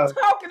are you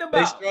talking about?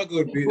 They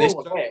struggled.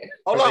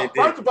 Hold on.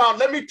 First of all,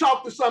 let me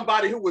talk to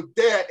somebody who was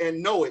there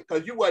and know it,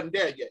 because you wasn't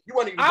there yet. You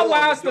wasn't even born.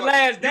 I watched the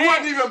last dance. You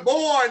wasn't even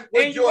born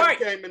when Jordan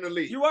came in the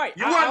league. You're right.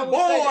 You wasn't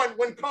born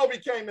when Kobe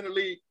came in the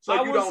league,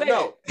 so you don't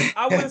know.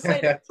 I wouldn't say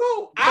that.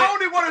 So I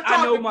only want to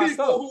talk to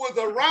people who was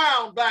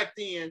around back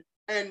then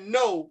and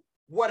know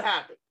what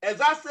happened. As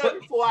I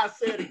said before, I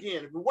say it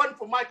again. If it wasn't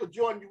for Michael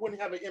Jordan, you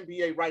wouldn't have an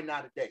NBA right now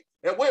today.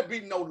 There wouldn't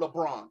be no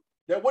LeBron.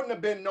 There wouldn't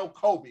have been no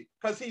Kobe,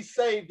 because he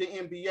saved the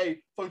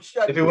NBA from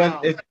shutting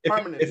down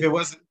permanently. If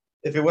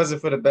it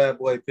wasn't for the bad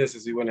boy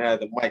Pistons, we wouldn't have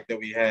the mic that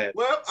we had.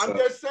 Well, I'm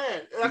just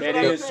saying. That's what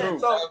I'm saying. True.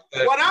 So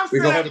what I'm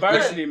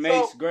saying is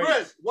makes great.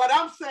 Chris, what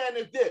I'm saying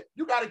is this: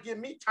 you got to give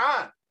me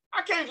time.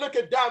 I can't look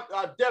at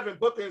Devin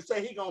Booker and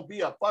say he's gonna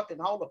be a fucking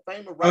Hall of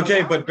Famer right now.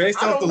 Okay, but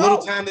based off the little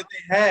time that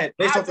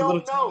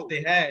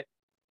they had,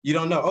 you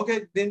don't know.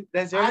 Okay, then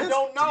that's your answer. I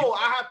don't know.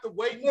 I have to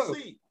wait and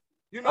see.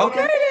 You know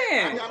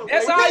then.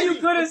 That's all you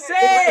could have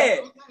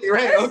said.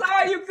 That's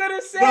all you could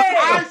have said.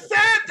 I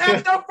said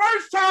that the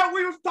first time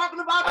we was talking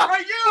about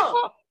Trae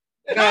Young.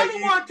 And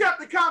everyone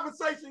kept the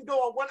conversation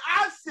going. When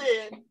I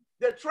said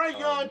that Trae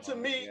Young to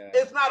me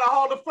is not a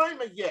Hall of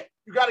Famer yet.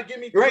 You got to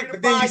give me 3 to 5 years.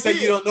 But then you say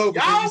you don't know.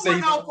 Y'all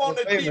went off on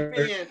the deep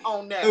end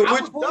on that.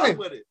 I was done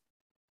with it.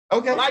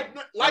 Okay. Like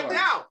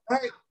now. All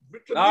right.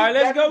 All right,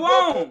 let's go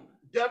on.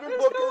 Devin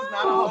Booker is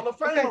not a Hall of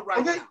Famer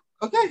right now.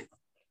 Okay.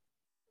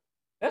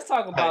 Let's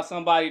talk about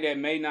somebody that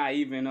may not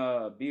even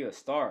be a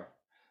star,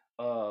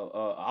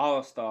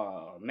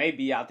 all-star,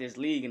 maybe out this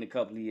league in a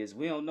couple of years.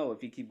 We don't know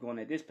if he keep going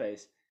at this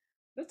pace.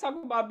 Let's talk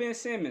about Ben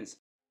Simmons.